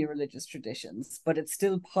so many religious traditions, but it's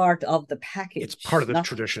still part of the It's part package, of the not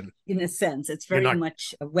tradition. in a sense. It's You're very not.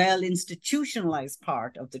 much a well institutionalized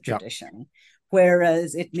part of the Yeah. tradition.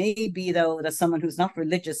 Whereas it may be, though, that someone who's not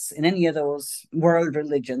religious in any of those world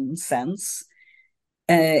religion sense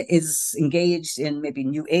is engaged in maybe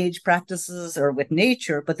new age practices or with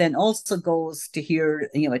nature, but then also goes to hear,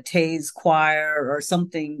 a Tays choir or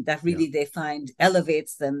something that Yeah. really they find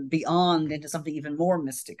elevates them beyond into something even more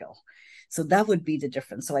mystical. So that would be the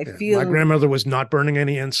difference. So I Yeah. My feel grandmother was not burning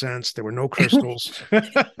any incense. There were no crystals.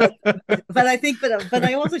 but but I think, but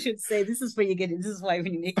I also should say, this is where you get. This is why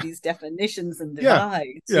when you make these definitions and Yeah.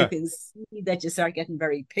 divides, you Yeah. can see that you start getting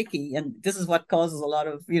very picky, and this is what causes a lot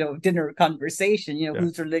of dinner conversation. Yeah.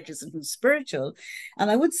 Who's religious and who's spiritual, and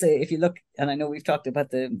I would say if you look, and I know we've talked about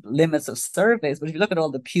the limits of surveys, but if you look at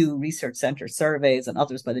all the Pew Research Center surveys and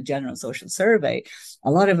others by the General Social Survey,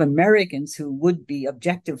 a lot of Americans who would be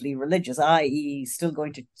objectively religious, i.e., still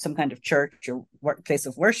going to some kind of church or place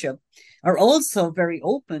of worship, are also very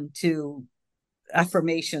open to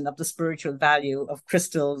affirmation of the spiritual value of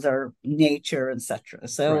crystals or nature, etc. Right,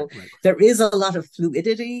 So right. there is a lot of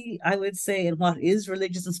fluidity, I would say, in what is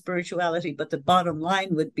religious and spirituality. But the bottom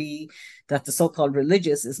line would be that the so-called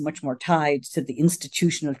religious is much more tied to the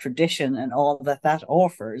institutional tradition and all that that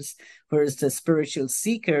offers, whereas the spiritual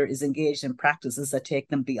seeker is engaged in practices that take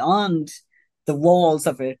them beyond the walls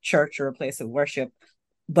of a church or a place of worship,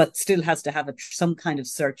 but still has to have some kind of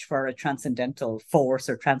search for a transcendental force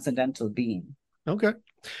or transcendental being. Okay.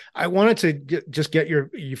 I wanted to just get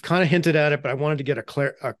you've kind of hinted at it, but I wanted to get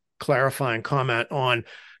a clarifying comment on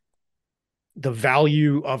the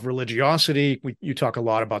value of religiosity. You talk a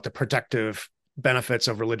lot about the protective benefits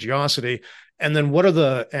of religiosity, and then what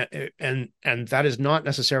are and that is not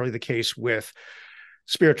necessarily the case with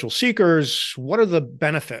spiritual seekers. What are the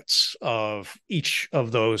benefits of each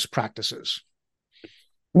of those practices?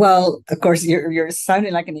 Well, of course, you're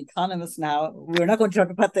sounding like an economist now. We're not going to talk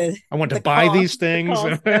about I want to the buy cost, these things.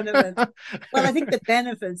 benefits. Well, I think the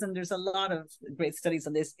benefits, and there's a lot of great studies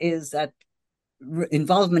on this, is that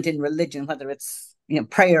involvement in religion, whether it's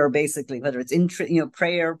prayer, basically, whether it's in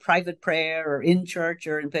prayer, private prayer, or in church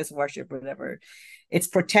or in place of worship, or whatever, it's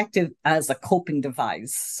protective as a coping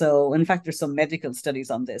device. So, in fact, there's some medical studies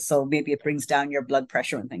on this. So maybe it brings down your blood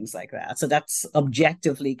pressure and things like that. So that's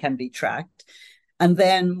objectively can be tracked. And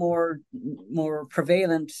then more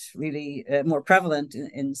prevalent, really more prevalent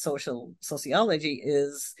in sociology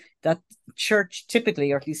is that church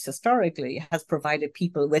typically, or at least historically, has provided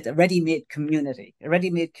people with a ready-made community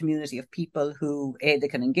of people who they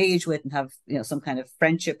can engage with and have some kind of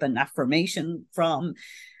friendship and affirmation from,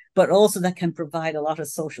 but also that can provide a lot of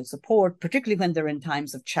social support, particularly when they're in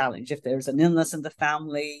times of challenge. If there's an illness in the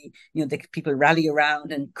family, people rally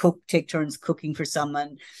around and take turns cooking for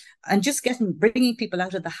someone, and just bringing people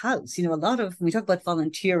out of the house. A lot of, when we talk about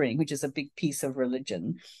volunteering, which is a big piece of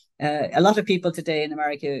religion, a lot of people today in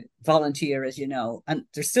America volunteer, as you know, and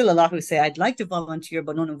there's still a lot who say, I'd like to volunteer,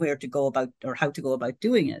 but don't know where to go about or how to go about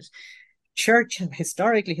doing it. Church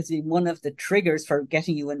historically has been one of the triggers for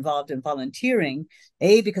getting you involved in volunteering,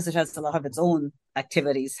 because it has a lot of its own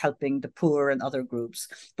activities helping the poor and other groups,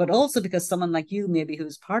 but also because someone like you, maybe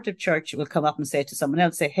who's part of church, will come up and say to someone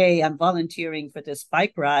else, say, hey, I'm volunteering for this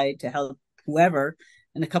bike ride to help whoever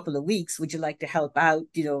in a couple of weeks. Would you like to help out,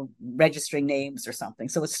 registering names or something?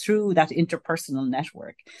 So it's through that interpersonal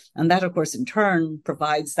network. And that, of course, in turn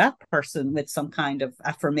provides that person with some kind of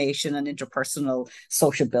affirmation and interpersonal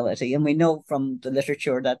sociability. And we know from the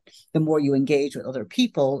literature that the more you engage with other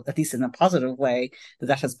people, at least in a positive way,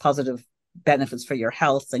 that has positive benefits for your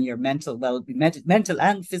health and your mental mental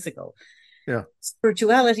and physical. Yeah.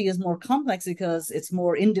 Spirituality is more complex because it's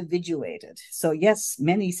more individuated. So yes,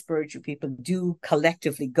 many spiritual people do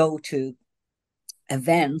collectively go to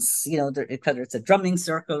events, whether it's a drumming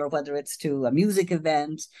circle or whether it's to a music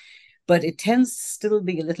event, but it tends to still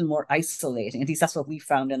be a little more isolating. At least that's what we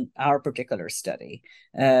found in our particular study.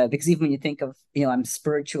 Because even when you think of, I'm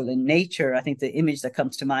spiritual in nature, I think the image that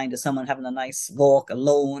comes to mind is someone having a nice walk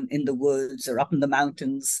alone in the woods or up in the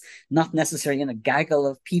mountains, not necessarily in a gaggle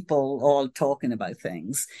of people all talking about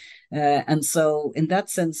things. And so in that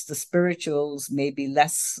sense, the spirituals may be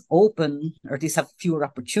less open, or at least have fewer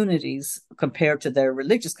opportunities compared to their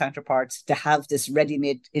religious counterparts to have this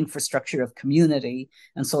ready-made infrastructure of community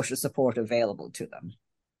and social support available to them.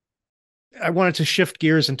 I wanted to shift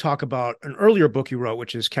gears and talk about an earlier book you wrote,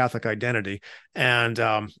 which is Catholic Identity. And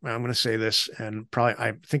I'm going to say this, and probably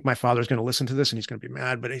I think my father's going to listen to this and he's going to be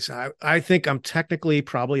mad, but I think I'm technically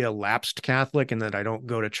probably a lapsed Catholic in that I don't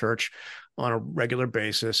go to church on a regular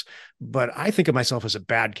basis, but I think of myself as a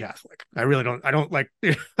bad Catholic. I really don't. I don't like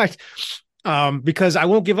because I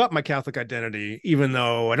won't give up my Catholic identity, even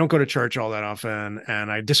though I don't go to church all that often, and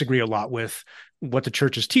I disagree a lot with what the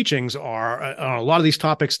church's teachings are on a lot of these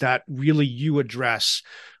topics that really you address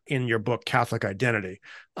in your book, Catholic Identity.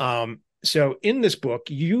 So in this book,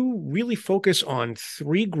 you really focus on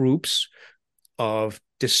three groups of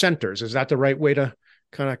dissenters. Is that the right way to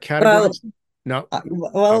kind of categorize? No.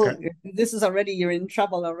 Okay. This is already, you're in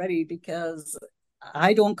trouble already, because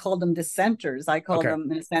I don't call them dissenters. I call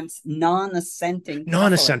them, in a sense, non-assenting Catholics.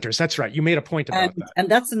 Non-assenters. That's right. You made a point about that. And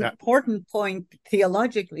that's an important point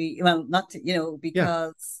theologically. Well, not,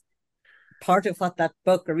 because part of what that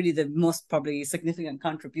book, or really the most probably significant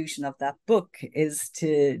contribution of that book, is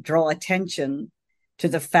to draw attention to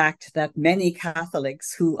the fact that many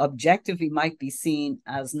Catholics who objectively might be seen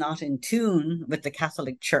as not in tune with the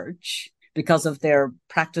Catholic Church because of their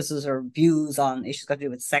practices or views on issues got to do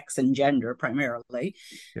with sex and gender primarily,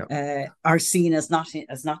 are seen as not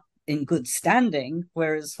in good standing.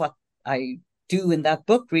 Whereas what I do in that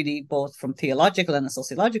book, really, both from theological and a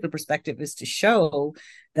sociological perspective, is to show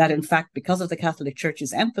that, in fact, because of the Catholic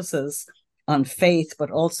Church's emphasis on faith,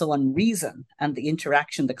 but also on reason and the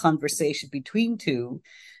interaction, the conversation between two,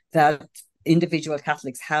 that individual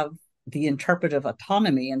Catholics have the interpretive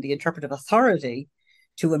autonomy and the interpretive authority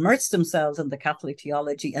to immerse themselves in the Catholic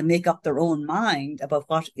theology and make up their own mind about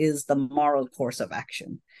what is the moral course of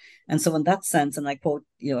action. And so in that sense, and I quote,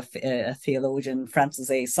 a theologian,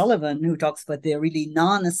 Francis A. Sullivan, who talks about they're really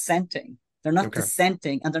non-assenting. They're not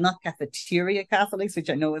dissenting, and they're not cafeteria Catholics, which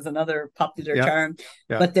I know is another popular term,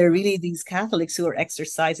 but they're really these Catholics who are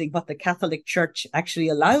exercising what the Catholic Church actually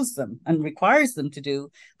allows them and requires them to do,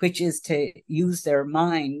 which is to use their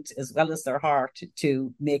mind as well as their heart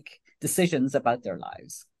to make decisions about their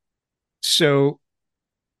lives. So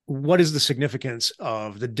what is the significance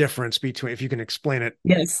of the difference between, if you can explain it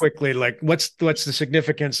quickly, like what's the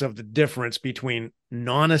significance of the difference between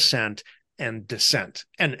non-assent and dissent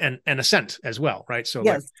and assent as well, right? So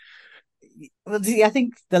well, see, I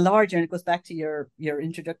think the larger, and it goes back to your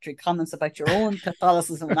introductory comments about your own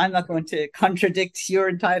Catholicism, and I'm not going to contradict, you're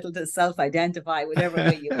entitled to self-identify whatever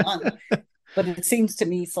way you want. But it seems to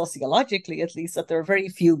me, sociologically at least, that there are very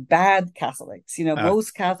few bad Catholics.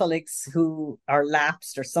 Most Catholics who are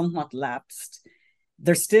lapsed or somewhat lapsed,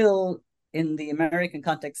 they're still, in the American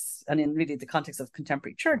context and in really the context of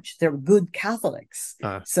contemporary church, they're good Catholics.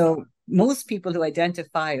 So most people who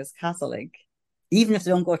identify as Catholic, even if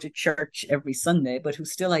they don't go to church every Sunday, but who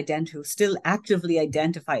still actively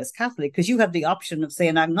identify as Catholic, because you have the option of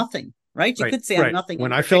saying, I'm nothing. Right? You could say I'm nothing.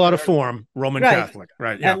 When I fill out a form, Roman Catholic.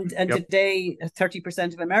 Right. Yeah. And today,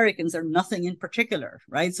 30% of Americans are nothing in particular.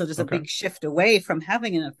 Right. So there's a big shift away from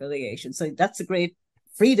having an affiliation. So that's a great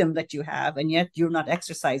freedom that you have. And yet you're not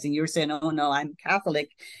exercising. You're saying, oh, no, I'm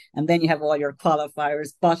Catholic. And then you have all your qualifiers,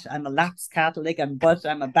 but I'm a lapsed Catholic, but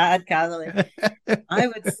I'm a bad Catholic. I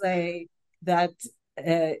would say that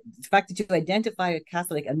the fact that you identify as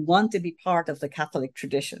Catholic and want to be part of the Catholic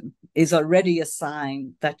tradition is already a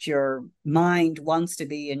sign that your mind wants to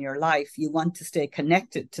be in your life. You want to stay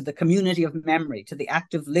connected to the community of memory, to the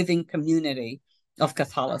active living community of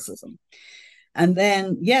Catholicism. And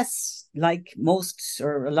then, yes, like most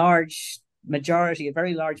or a very large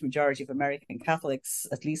majority of American Catholics,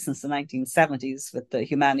 at least since the 1970s, with the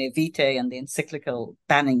Humanae Vitae and the encyclical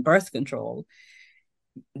banning birth control,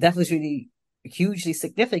 that was really hugely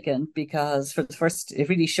significant, because for the first, it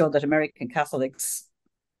really showed that American Catholics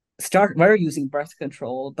were using birth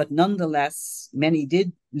control, but nonetheless, many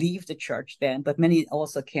did leave the church then, but many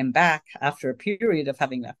also came back after a period of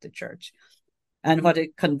having left the church. And what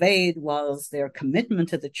it conveyed was their commitment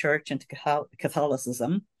to the church and to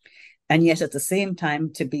Catholicism, and yet at the same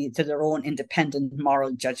time to their own independent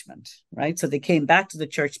moral judgment, right? So they came back to the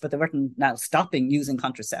church, but they weren't now stopping using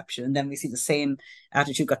contraception. And then we see the same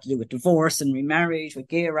attitude got to do with divorce and remarriage, with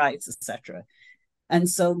gay rights, etc. And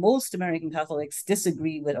so most American Catholics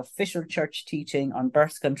disagree with official church teaching on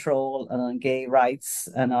birth control and on gay rights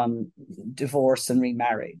and on divorce and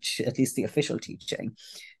remarriage, at least the official teaching.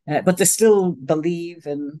 But they still believe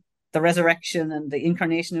in the resurrection and the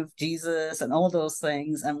incarnation of Jesus and all those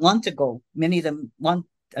things, and want to go. Many of them want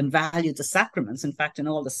and value the sacraments. In fact, in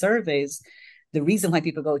all the surveys, the reason why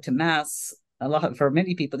people go to Mass, for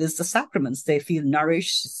many people, is the sacraments. They feel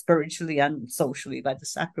nourished spiritually and socially by the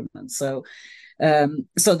sacraments. So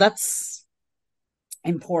that's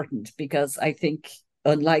important, because I think,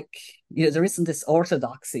 unlike, there isn't this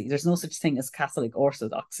orthodoxy. There's no such thing as Catholic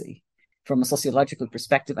orthodoxy from a sociological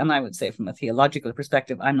perspective. And I would say from a theological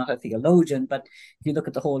perspective, I'm not a theologian, but if you look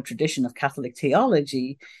at the whole tradition of Catholic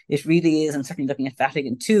theology, it really is, and certainly looking at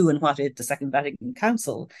Vatican II and the Second Vatican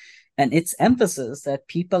Council, and its emphasis that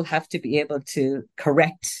people have to be able to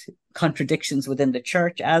correct contradictions within the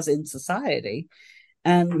church as in society.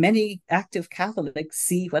 And many active Catholics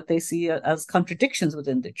see what they see as contradictions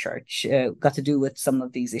within the church, got to do with some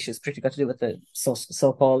of these issues, particularly got to do with the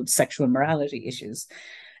so-called sexual morality issues.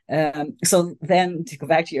 So then, to go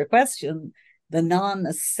back to your question, the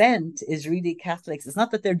non-assent is really Catholics. It's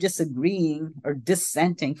not that they're disagreeing or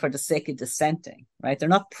dissenting for the sake of dissenting, right? They're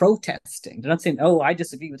not protesting. They're not saying, oh, I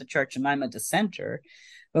disagree with the church and I'm a dissenter.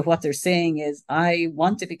 But what they're saying is, I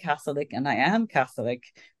want to be Catholic and I am Catholic,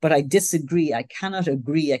 but I disagree. I cannot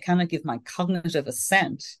agree. I cannot give my cognitive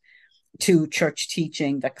assent to church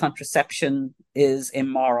teaching that contraception is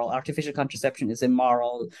immoral, artificial contraception is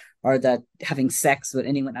immoral, or that having sex with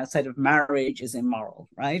anyone outside of marriage is immoral,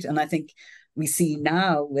 right? And I think we see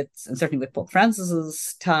now, and certainly with Pope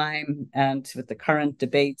Francis's time and with the current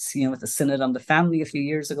debates, with the Synod on the Family a few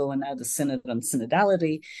years ago, and now the Synod on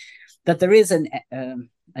synodality, that there is an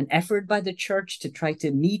effort by the church to try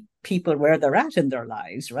to meet people where they're at in their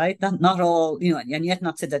lives, right? Not all, and yet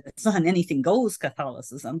not say that it's not an anything goes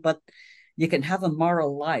Catholicism, but you can have a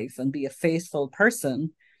moral life and be a faithful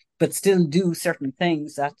person, but still do certain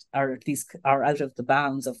things that are at least are out of the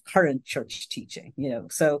bounds of current church teaching,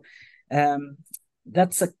 So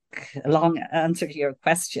that's a long answer to your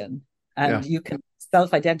question. Yeah. And you can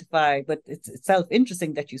self-identify, but it's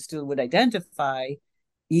self-interesting that you still would identify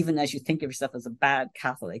even as you think of yourself as a bad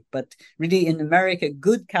Catholic. But really, in America,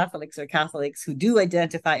 good Catholics are Catholics who do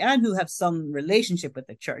identify and who have some relationship with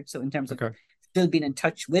the church. So, in terms of Okay. still being in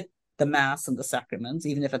touch with the Mass and the sacraments,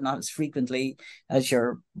 even if it's not as frequently as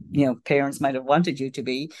your parents might have wanted you to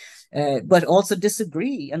be, but also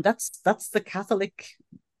disagree, and that's the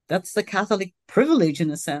Catholic privilege in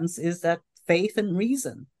a sense, is that faith and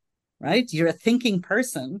reason, right? You're a thinking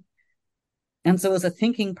person, and so, as a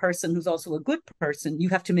thinking person who's also a good person, you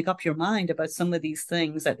have to make up your mind about some of these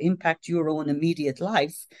things that impact your own immediate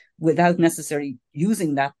life without necessarily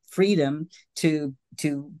using that freedom to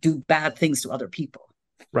do bad things to other people.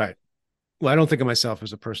 Right. Well, I don't think of myself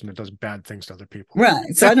as a person that does bad things to other people.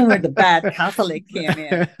 Right. So I don't know where the bad Catholic came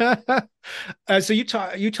in. So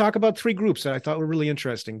you talk about three groups that I thought were really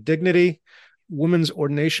interesting: Dignity, Women's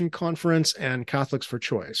Ordination Conference, and Catholics for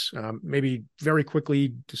Choice. Maybe very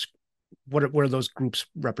quickly, what do those groups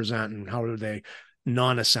represent, and how are they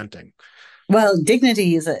non-assenting? Well,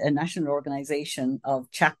 Dignity is a national organization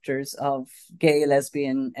of chapters of gay,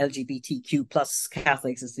 lesbian, LGBTQ plus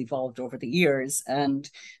Catholics. It's evolved over the years. And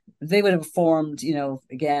they would have formed,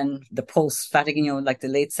 again, the post-Vatican, like the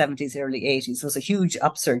late 70s, early 80s, was a huge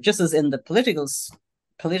upsurge, just as in the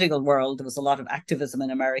political world, there was a lot of activism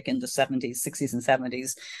in America in the 70s, 60s, and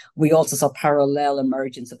 70s. We also saw parallel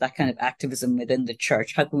emergence of that kind of activism within the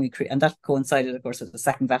church. How can we create? And that coincided, of course, with the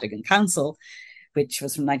Second Vatican Council, which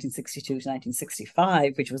was from 1962 to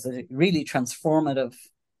 1965, which was a really transformative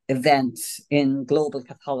event in global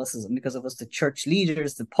Catholicism, because it was the church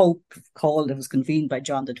leaders, the Pope called, it was convened by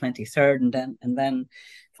John the 23rd, and then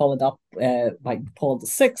followed up by Paul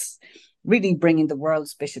VI, really bringing the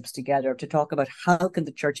world's bishops together to talk about how can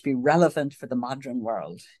the church be relevant for the modern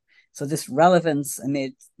world. So this relevance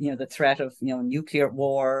amid, the threat of, nuclear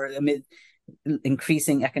war, amid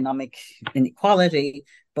increasing economic inequality,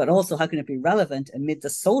 but also how can it be relevant amid the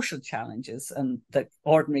social challenges and that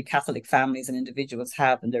ordinary Catholic families and individuals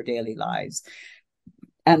have in their daily lives.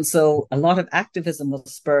 And so a lot of activism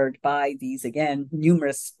was spurred by these, again,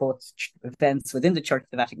 numerous both events within the Church,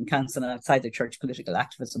 the Vatican Council, and outside the church, political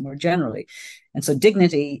activism more generally. And so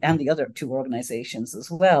Dignity and the other two organizations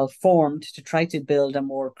as well formed to try to build a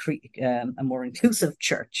more inclusive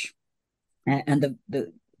church. And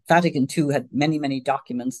the Vatican II had many, many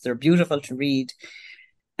documents. They're beautiful to read.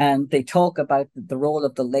 And they talk about the role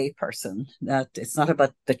of the layperson, that it's not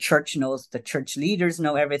about the church knows, the church leaders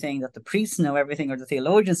know everything, that the priests know everything, or the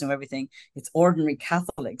theologians know everything. It's ordinary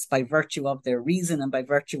Catholics, by virtue of their reason and by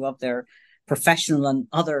virtue of their professional and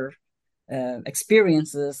other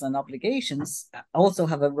experiences and obligations, also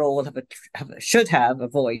have a role, should have a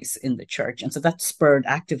voice in the church. And so that spurred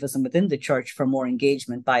activism within the church for more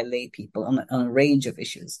engagement by lay people on a range of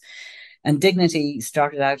issues. And Dignity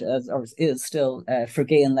started out as, or is still, for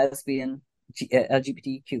gay and lesbian,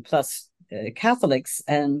 LGBTQ plus Catholics.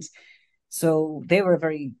 And so they were a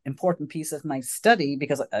very important piece of my study,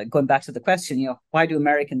 because going back to the question, why do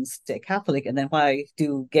Americans stay Catholic, and then why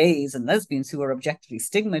do gays and lesbians who are objectively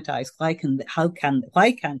stigmatized, why do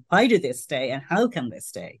they stay, and how can they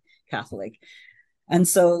stay Catholic? And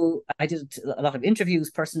so I did a lot of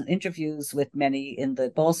personal interviews with many in the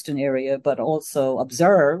Boston area, but also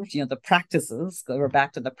observed, the practices. We're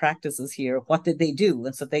back to the practices here. What did they do?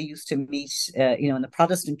 And so they used to meet, in the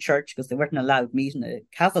Protestant church, because they weren't allowed to meet in a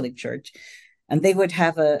Catholic church. And they would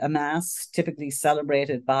have a mass typically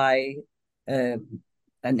celebrated by an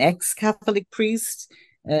ex-Catholic priest,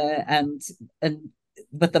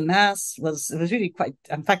 but the mass was really quite,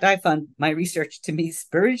 in fact, I found my research to be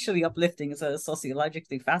spiritually uplifting as well as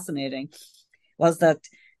sociologically fascinating, was that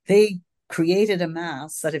they created a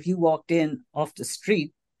mass that if you walked in off the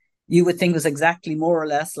street, you would think was exactly more or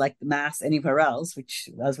less like the mass anywhere else, which,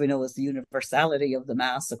 as we know, is the universality of the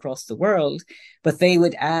mass across the world. But they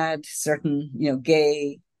would add certain,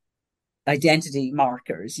 gay identity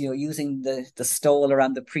markers, using the stole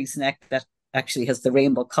around the priest's neck that actually has the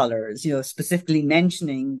rainbow colors, specifically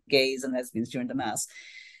mentioning gays and lesbians during the mass.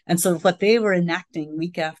 And so what they were enacting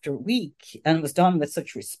week after week, and it was done with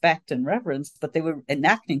such respect and reverence, but they were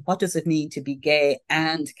enacting, what does it mean to be gay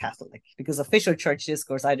and Catholic? Because official church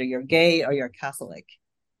discourse, either you're gay or you're Catholic,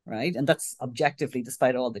 right? And that's objectively,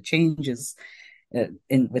 despite all the changes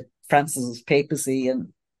in with Francis's papacy and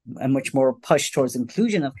a much more push towards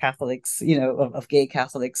inclusion of Catholics, of gay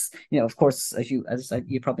Catholics. Of course, as you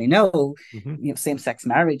probably know, Mm-hmm. same-sex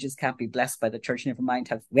marriages can't be blessed by the church, never mind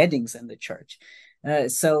have weddings in the church.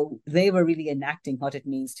 So they were really enacting what it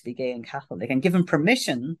means to be gay and Catholic and giving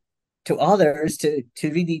permission to others to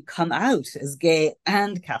really come out as gay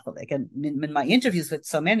and Catholic. And in my interviews with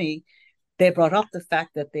so many, they brought up the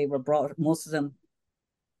fact that most of them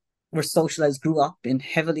were socialized, grew up in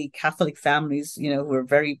heavily Catholic families, who were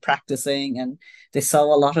very practicing, and they saw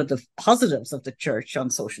a lot of the positives of the church on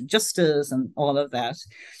social justice and all of that.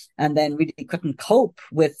 And then really couldn't cope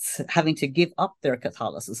with having to give up their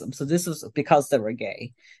Catholicism. So this was because they were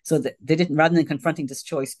gay. So they didn't, rather than confronting this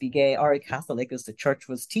choice, be gay or a Catholic, as the church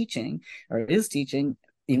was teaching or is teaching,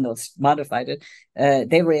 even though it's modified it,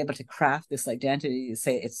 they were able to craft this identity to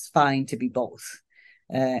say it's fine to be both.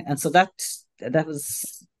 And so that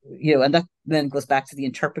was, and that then goes back to the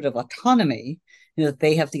interpretive autonomy, that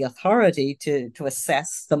they have the authority to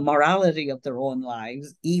assess the morality of their own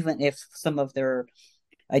lives, even if some of their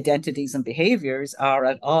identities and behaviors are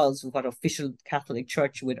at odds with what official Catholic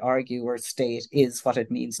Church would argue or state is what it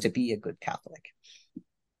means to be a good Catholic.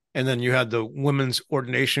 And then you had the Women's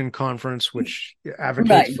Ordination Conference, which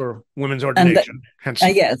advocates Right. for women's And ordination,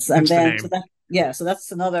 yes, and hence the then so name. that yeah, so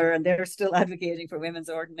that's another, and they're still advocating for women's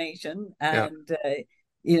ordination, Yeah.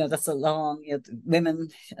 and that's a long, women,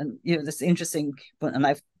 and this interesting, and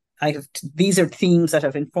I have these are themes that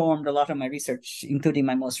have informed a lot of my research, including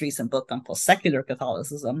my most recent book on post-secular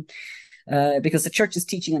Catholicism, because the church is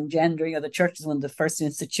teaching on gender. The church is one of the first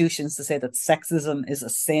institutions to say that sexism is a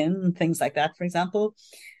sin, things like that, for example.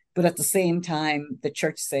 But at the same time,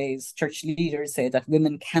 church leaders say that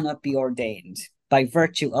women cannot be ordained by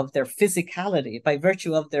virtue of their physicality, by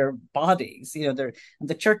virtue of their bodies. And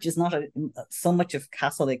the church is not so much of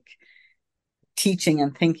Catholic teaching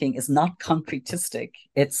and thinking is not concretistic.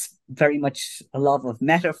 It's very much a love of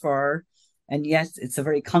metaphor. And yet it's a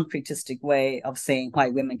very concretistic way of saying why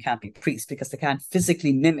women can't be priests, because they can't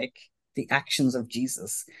physically mimic the actions of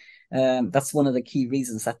Jesus. That's one of the key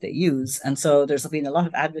reasons that they use. And so there's been a lot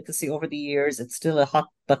of advocacy over the years. It's still a hot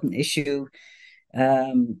button issue.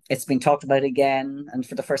 It's been talked about again, and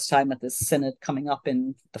for the first time at this synod coming up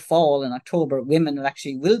in the fall in October, women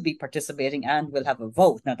will be participating and will have a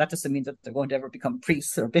vote. Now, that doesn't mean that they're going to ever become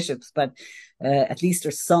priests or bishops, but at least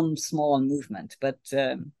there's some small movement. But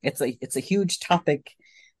it's a huge topic.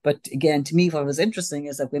 But again, to me, what was interesting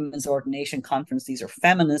is that Women's Ordination Conference, these are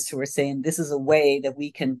feminists who are saying this is a way that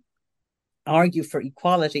we can argue for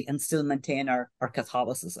equality and still maintain our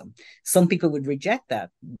Catholicism. Some people would reject that.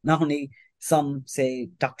 Not only some, say,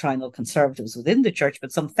 doctrinal conservatives within the church,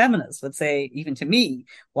 but some feminists would say, even to me,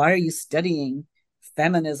 why are you studying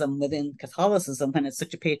feminism within Catholicism when it's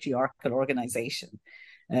such a patriarchal organization?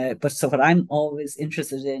 But so what I'm always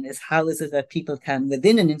interested in is how is it that people can,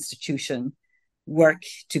 within an institution, work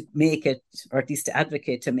to make it, or at least to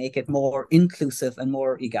advocate to make it more inclusive and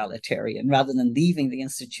more egalitarian, rather than leaving the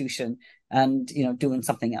institution and doing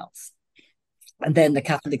something else. And then the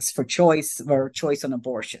Catholics for Choice, or Choice on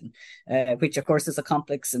Abortion, which of course is a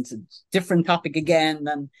complex and a different topic again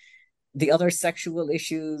than the other sexual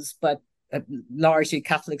issues, but largely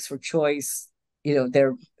Catholics for Choice,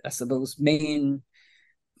 their, I suppose, main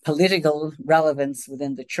political relevance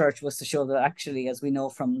within the church was to show that actually, as we know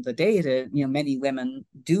from the data, many women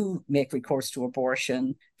do make recourse to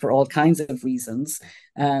abortion for all kinds of reasons,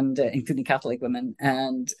 and including Catholic women,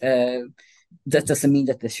 and that doesn't mean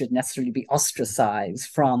that they should necessarily be ostracized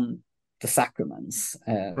from the sacraments.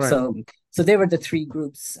 Right. So they were the three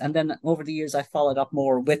groups, and then over the years I followed up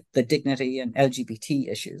more with the dignity and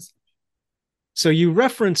LGBT issues. So you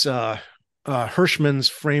reference Hirschman's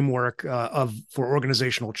framework for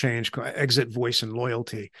organizational change: exit, voice, and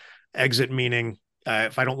loyalty. Exit meaning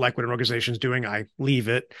if I don't like what an organization is doing, I leave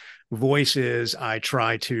it. Voice is I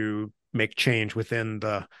try to make change within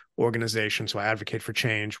the organization, so I advocate for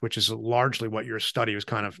change, which is largely what your study was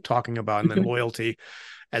kind of talking about. And then loyalty,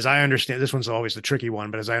 as I understand, this one's always the tricky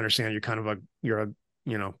one, but as I understand, you're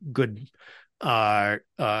a good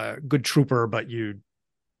good trooper, but you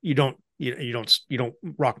don't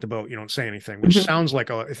rock the boat, you don't say anything, which sounds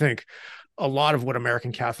like I think a lot of what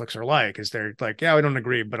American Catholics are like. Is they're like, yeah, I don't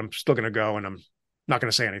agree, but I'm still going to go and I'm not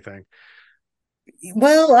going to say anything.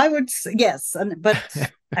 Well, I would, yes,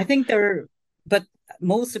 but I think but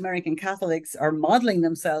most American Catholics are modeling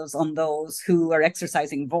themselves on those who are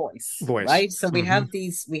exercising voice, Voice. right? So we have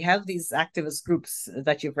these activist groups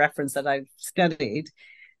that you've referenced that I've studied,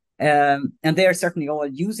 And they're certainly all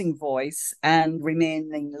using voice and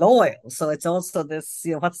remaining loyal. So it's also this,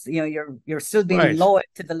 you're still being Right. loyal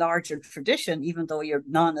to the larger tradition, even though you're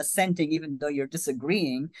non-assenting, even though you're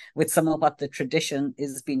disagreeing with some of what the tradition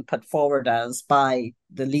is being put forward as by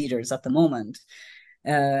the leaders at the moment.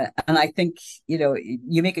 And I think,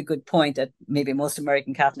 you make a good point that maybe most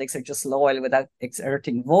American Catholics are just loyal without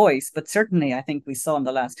exerting voice. But certainly, I think we saw in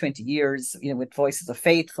the last 20 years, with Voices of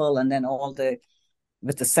Faithful and then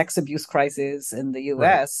with the sex abuse crisis in the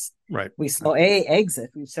Right. US, Right. we saw a exit.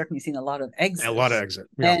 We've certainly seen a lot of A exit. lot of exit.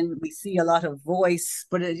 Yeah. And we see a lot of voice,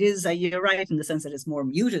 but it is, you're right in the sense that it's more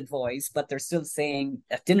muted voice, but they're still saying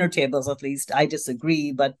at dinner tables, at least, I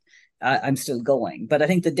disagree, but I'm still going. But I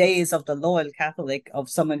think the days of the loyal Catholic, of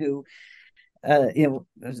someone who,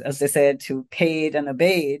 as they said, who paid and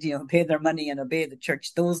obeyed, paid their money and obeyed the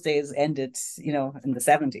church, those days ended, in the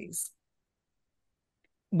 70s.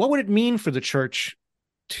 What would it mean for the church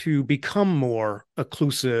to become more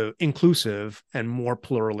inclusive, and more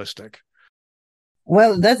pluralistic?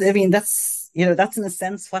 Well, that's in a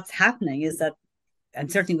sense what's happening is that, and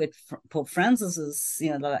certainly with Pope Francis's,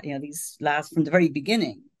 these last from the very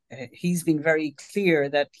beginning, he's been very clear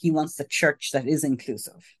that he wants the church that is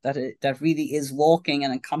inclusive, that really is walking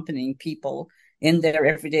and accompanying people in their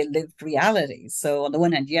everyday lived realities. So on the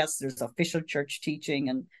one hand, yes, there's official church teaching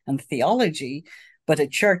and theology, but a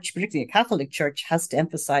church, particularly a Catholic church, has to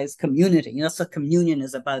emphasize community. That's what communion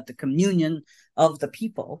is about, the communion of the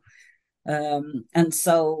people. And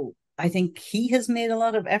so I think he has made a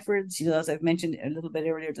lot of efforts, as I've mentioned a little bit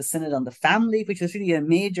earlier, the Synod on the Family, which was really a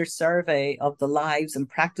major survey of the lives and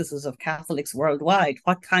practices of Catholics worldwide.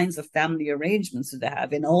 What kinds of family arrangements do they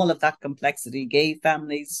have in all of that complexity? Gay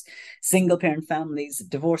families, single parent families,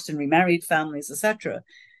 divorced and remarried families, etc.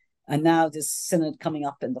 And now this synod coming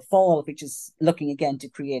up in the fall, which is looking again to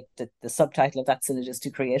create the subtitle of that synod is to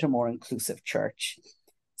create a more inclusive church.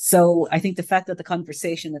 So I think the fact that the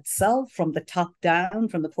conversation itself, from the top down,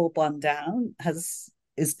 from the Pope on down,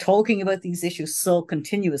 is talking about these issues so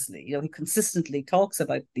continuously. He consistently talks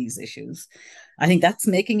about these issues. I think that's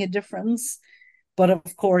making a difference. But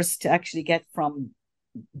of course, to actually get from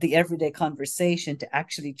the everyday conversation to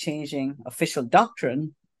actually changing official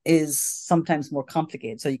doctrine is sometimes more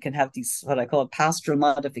complicated. So you can have these what I call pastoral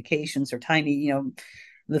modifications, or tiny,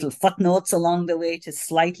 little footnotes along the way to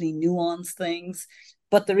slightly nuance things.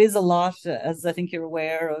 But there is a lot, as I think you're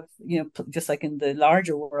aware of, just like in the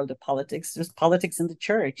larger world of politics, there's politics in the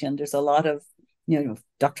church, and there's a lot of,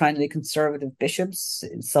 doctrinally conservative bishops,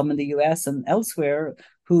 some in the US and elsewhere,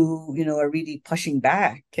 who, are really pushing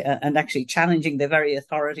back and actually challenging the very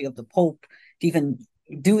authority of the Pope to even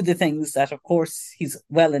do the things that, of course, he's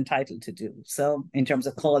well entitled to do. So in terms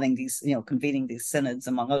of calling these, convening these synods,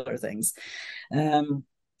 among other things.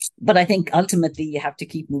 But I think ultimately you have to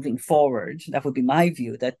keep moving forward. That would be my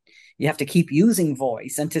view, that you have to keep using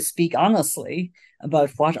voice and to speak honestly about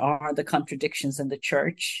what are the contradictions in the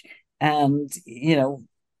church. And,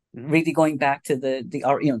 really going back to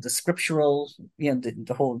the scriptural,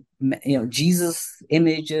 the whole, Jesus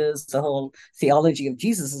images, the whole theology of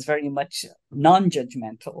Jesus is very much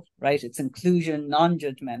non-judgmental, right? It's inclusion,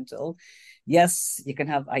 non-judgmental. Yes, you can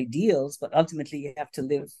have ideals, but ultimately you have to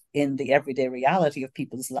live in the everyday reality of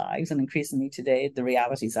people's lives. And increasingly today, the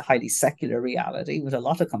reality is a highly secular reality with a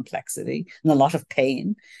lot of complexity and a lot of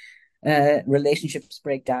pain. Relationships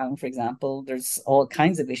break down, for example. There's all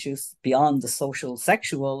kinds of issues beyond the social,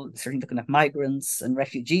 sexual, certainly looking at migrants and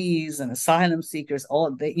refugees and asylum seekers,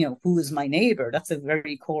 who is my neighbor? That's a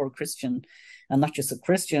very core Christian, and not just a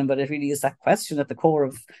Christian, but it really is that question at the core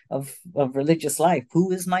of religious life.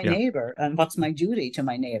 Who is my Yeah. neighbor, and what's my duty to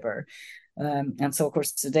my neighbor? And so, of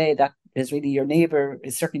course, today that is really your neighbor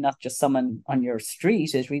is certainly not just someone on your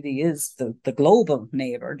street. It really is the global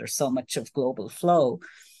neighbor. There's so much of global flow.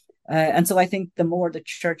 And so I think the more the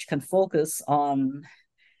church can focus on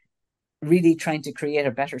really trying to create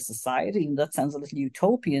a better society, and that sounds a little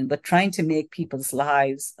utopian, but trying to make people's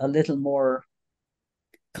lives a little more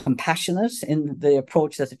compassionate in the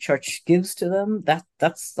approach that the church gives to them,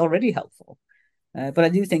 that's already helpful. But I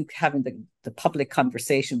do think having the public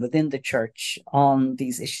conversation within the church on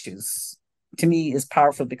these issues, to me, is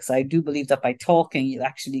powerful, because I do believe that by talking, you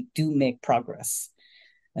actually do make progress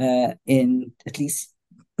in at least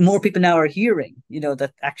more people now are hearing,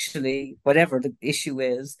 that actually, whatever the issue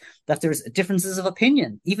is, that there's differences of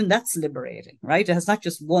opinion. Even that's liberating, right? It has not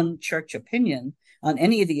just one church opinion on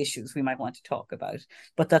any of the issues we might want to talk about,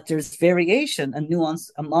 but that there's variation and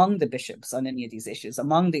nuance among the bishops on any of these issues,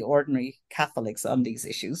 among the ordinary Catholics on these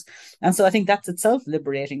issues. And so I think that's itself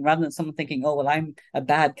liberating, rather than someone thinking, oh, well, I'm a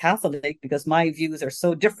bad Catholic because my views are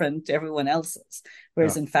so different to everyone else's.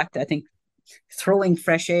 Whereas, Yeah. in fact, I think throwing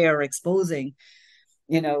fresh air, exposing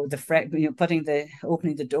putting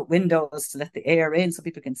opening the windows to let the air in so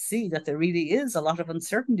people can see that there really is a lot of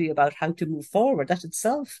uncertainty about how to move forward. That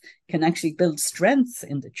itself can actually build strength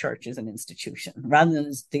in the church as an institution, rather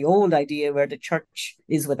than the old idea where the church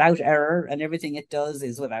is without error and everything it does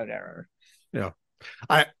is without error. Yeah.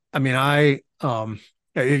 I mean, if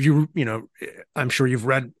I'm sure you've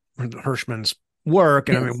read Hirschman's work.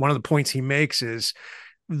 And I mean, Yes. one of the points he makes is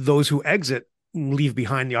those who exit leave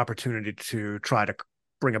behind the opportunity to try to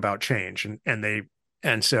bring about change.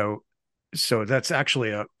 And so that's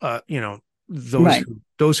actually Right.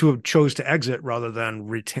 those who have chose to exit rather than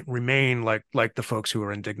remain like the folks who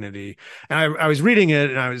are in dignity. And I was reading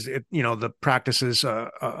it, and the practices,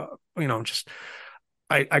 just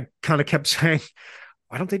I kind of kept saying,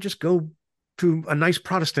 why don't they just go to a nice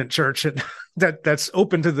Protestant church that's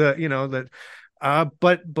open to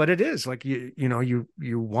but it is like you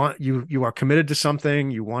are committed to something,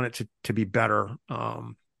 you want it to be better.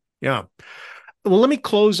 Yeah. Well, let me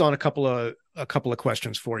close on a couple of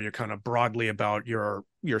questions for you, kind of broadly about your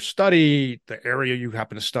study, the area you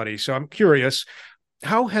happen to study. So I'm curious,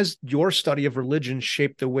 how has your study of religion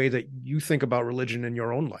shaped the way that you think about religion in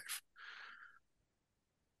your own life?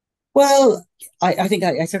 Well, I think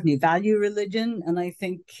I certainly value religion, and I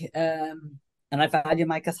think, and I value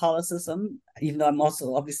my Catholicism, even though I'm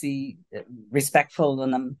also obviously respectful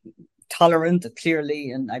and I'm tolerant,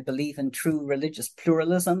 clearly, and I believe in true religious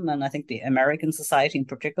pluralism. And I think the American society in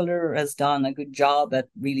particular has done a good job at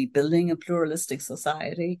really building a pluralistic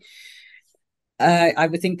society. I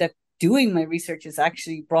would think that doing my research has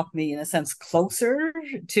actually brought me, in a sense, closer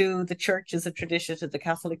to the church as a tradition, to the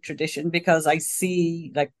Catholic tradition, because I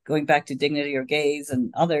see, like going back to Dignity or Gaze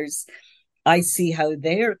and others, I see how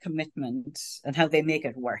their commitment and how they make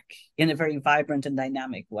it work in a very vibrant and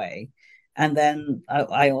dynamic way. And then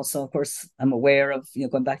I also, of course, am aware of,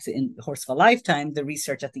 going back to Horse of a Lifetime, the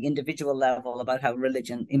research at the individual level about how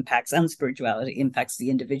religion impacts and spirituality impacts the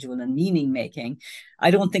individual and meaning making.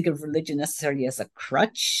 I don't think of religion necessarily as a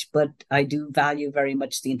crutch, but I do value very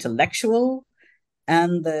much the intellectual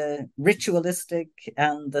and the ritualistic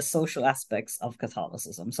and the social aspects of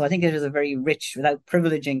Catholicism. So I think it is a very rich, without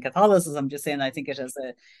privileging Catholicism, just saying I think it has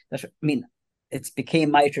I mean, it's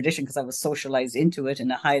became my tradition because I was socialized into it in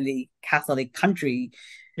a highly Catholic country.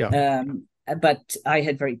 Yeah. But I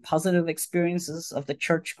had very positive experiences of the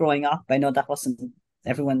church growing up. I know that wasn't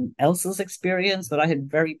everyone else's experience, but I had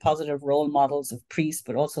very positive role models of priests,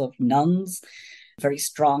 but also of nuns, very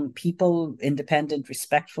strong people, independent,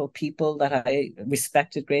 respectful people that I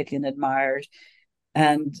respected greatly and admired.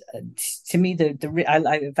 And to me,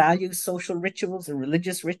 I value social rituals and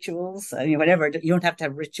religious rituals. I mean, whatever, you don't have to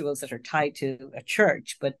have rituals that are tied to a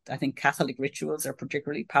church, but I think Catholic rituals are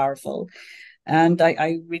particularly powerful. And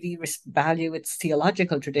I really value its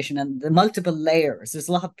theological tradition and the multiple layers. There's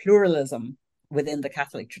a lot of pluralism within the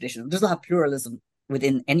Catholic tradition. There's a lot of pluralism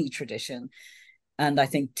within any tradition. And I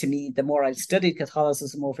think, to me, the more I've studied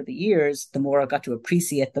Catholicism over the years, the more I got to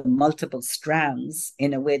appreciate the multiple strands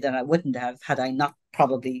in a way that I wouldn't have had I not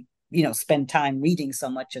probably, spent time reading so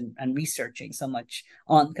much and researching so much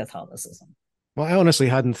on Catholicism. Well, I honestly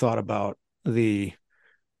hadn't thought about the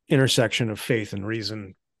intersection of faith and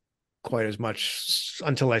reason quite as much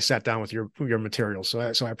until I sat down with your material. So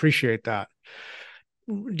I appreciate that.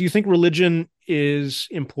 Do you think religion is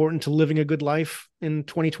important to living a good life in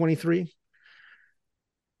 2023?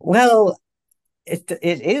 Well, it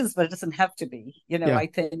is, but it doesn't have to be. Yeah.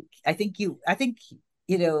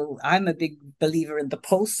 I'm a big believer in the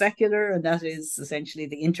post-secular, and that is essentially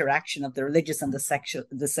the interaction of the religious and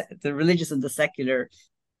the religious and the secular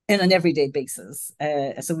in an everyday basis.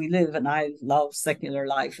 So we live, and I love secular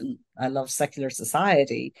life and I love secular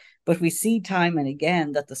society, but we see time and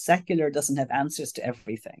again that the secular doesn't have answers to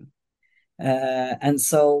everything. And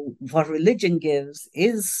so, what religion gives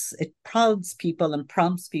is it prods people and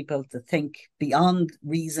prompts people to think beyond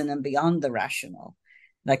reason and beyond the rational,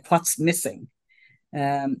 like what's missing.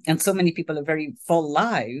 And so many people have very full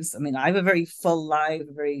lives. I mean, I have a very full life.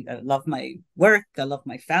 I love my work. I love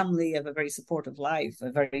my family. I have a very supportive life, a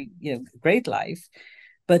very great life.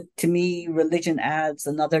 But to me, religion adds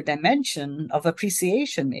another dimension of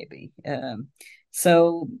appreciation, maybe.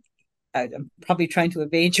 So I'm probably trying to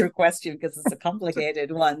evade your question because it's a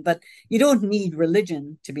complicated one, but you don't need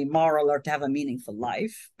religion to be moral or to have a meaningful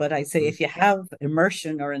life. But I say if you have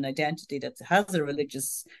immersion or an identity that has a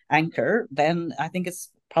religious anchor, then I think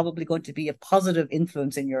it's probably going to be a positive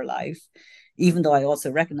influence in your life. Even though I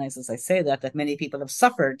also recognize, as I say that many people have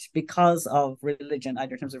suffered because of religion,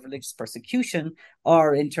 either in terms of religious persecution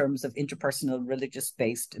or in terms of interpersonal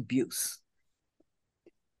religious-based abuse.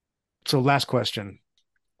 So last question.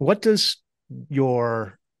 What does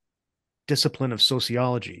your discipline of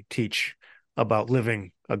sociology teach about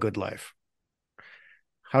living a good life?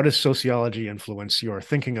 How does sociology influence your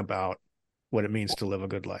thinking about what it means to live a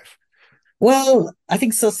good life? Well, I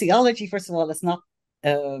think sociology, first of all,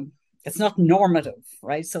 uh, it's not normative,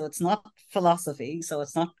 right? So it's not philosophy. So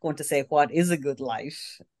it's not going to say what is a good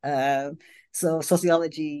life. So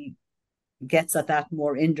sociology gets at that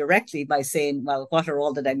more indirectly by saying, well, what are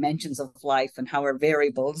all the dimensions of life and how are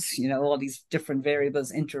variables, all these different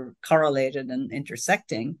variables intercorrelated and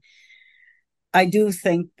intersecting. I do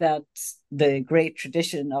think that the great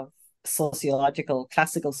tradition of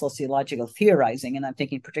classical sociological theorizing, and I'm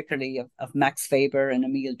thinking particularly of Max Weber and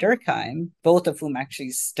Emil Durkheim, both of whom actually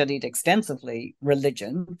studied extensively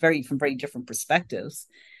religion, from very different perspectives.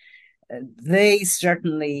 They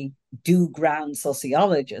certainly do ground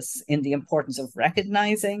sociologists in the importance of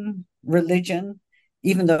recognizing religion,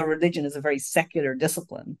 even though religion is a very secular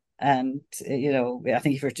discipline. And, I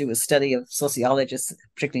think if you were to do a study of sociologists,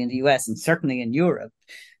 particularly in the US and certainly in Europe,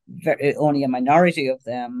 only a minority of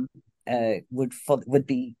them would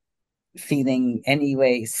be feeling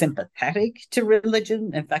anyway sympathetic to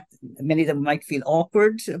religion. In fact, many of them might feel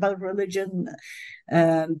awkward about religion.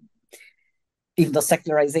 Um, Even though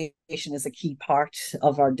secularization is a key part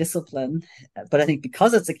of our discipline. But I think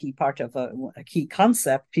because it's a key part of a key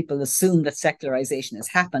concept, people assume that secularization has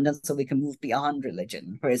happened and so we can move beyond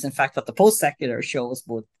religion. Whereas in fact, what the post-secular shows,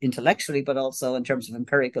 both intellectually but also in terms of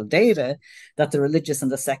empirical data, that the religious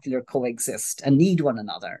and the secular coexist and need one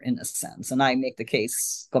another in a sense. And I make the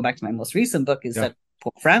case, go back to my most recent book, is that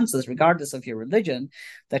Pope Francis, regardless of your religion,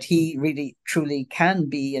 that he really truly can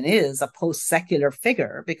be and is a post-secular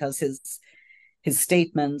figure because his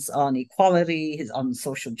statements on equality, on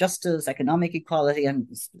social justice, economic equality, and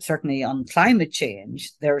certainly on climate change,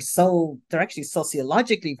 they're actually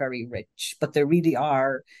sociologically very rich, but there really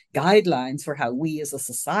are guidelines for how we as a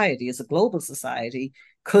society, as a global society,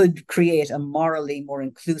 could create a morally more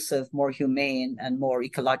inclusive, more humane, and more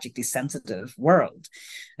ecologically sensitive world.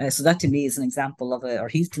 So that to me is an example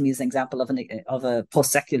he's to me is an example of a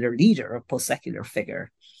post-secular leader, a post-secular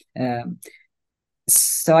figure.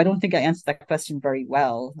 So I don't think I answered that question very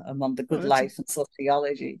well on the good life and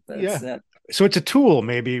sociology. But, so it's a tool,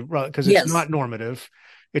 maybe, because it's yes. not normative.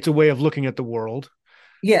 It's a way of looking at the world.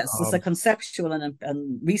 Yes, it's a conceptual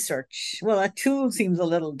and research. Well, a tool seems a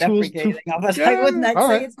little deprecating of it. I wouldn't. I'd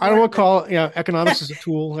say it's. I don't want to call it. Economics is a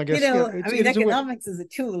tool, I guess. Economics is a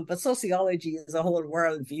tool, but sociology is a whole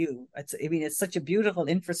worldview. It's such a beautiful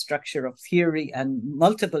infrastructure of theory and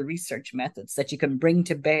multiple research methods that you can bring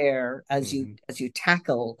to bear as you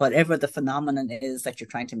tackle whatever the phenomenon is that you're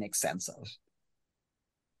trying to make sense of.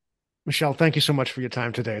 Michelle, thank you so much for your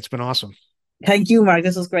time today. It's been awesome. Thank you, Mark.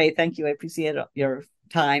 This was great. Thank you. I appreciate your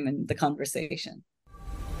time and the conversation.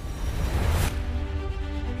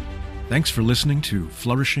 Thanks for listening to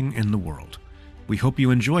Flourishing in the World. We hope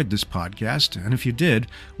you enjoyed this podcast, and if you did,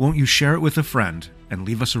 won't you share it with a friend and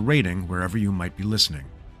leave us a rating wherever you might be listening.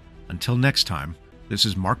 Until next time, this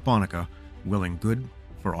is Mark Bonica, willing good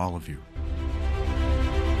for all of you.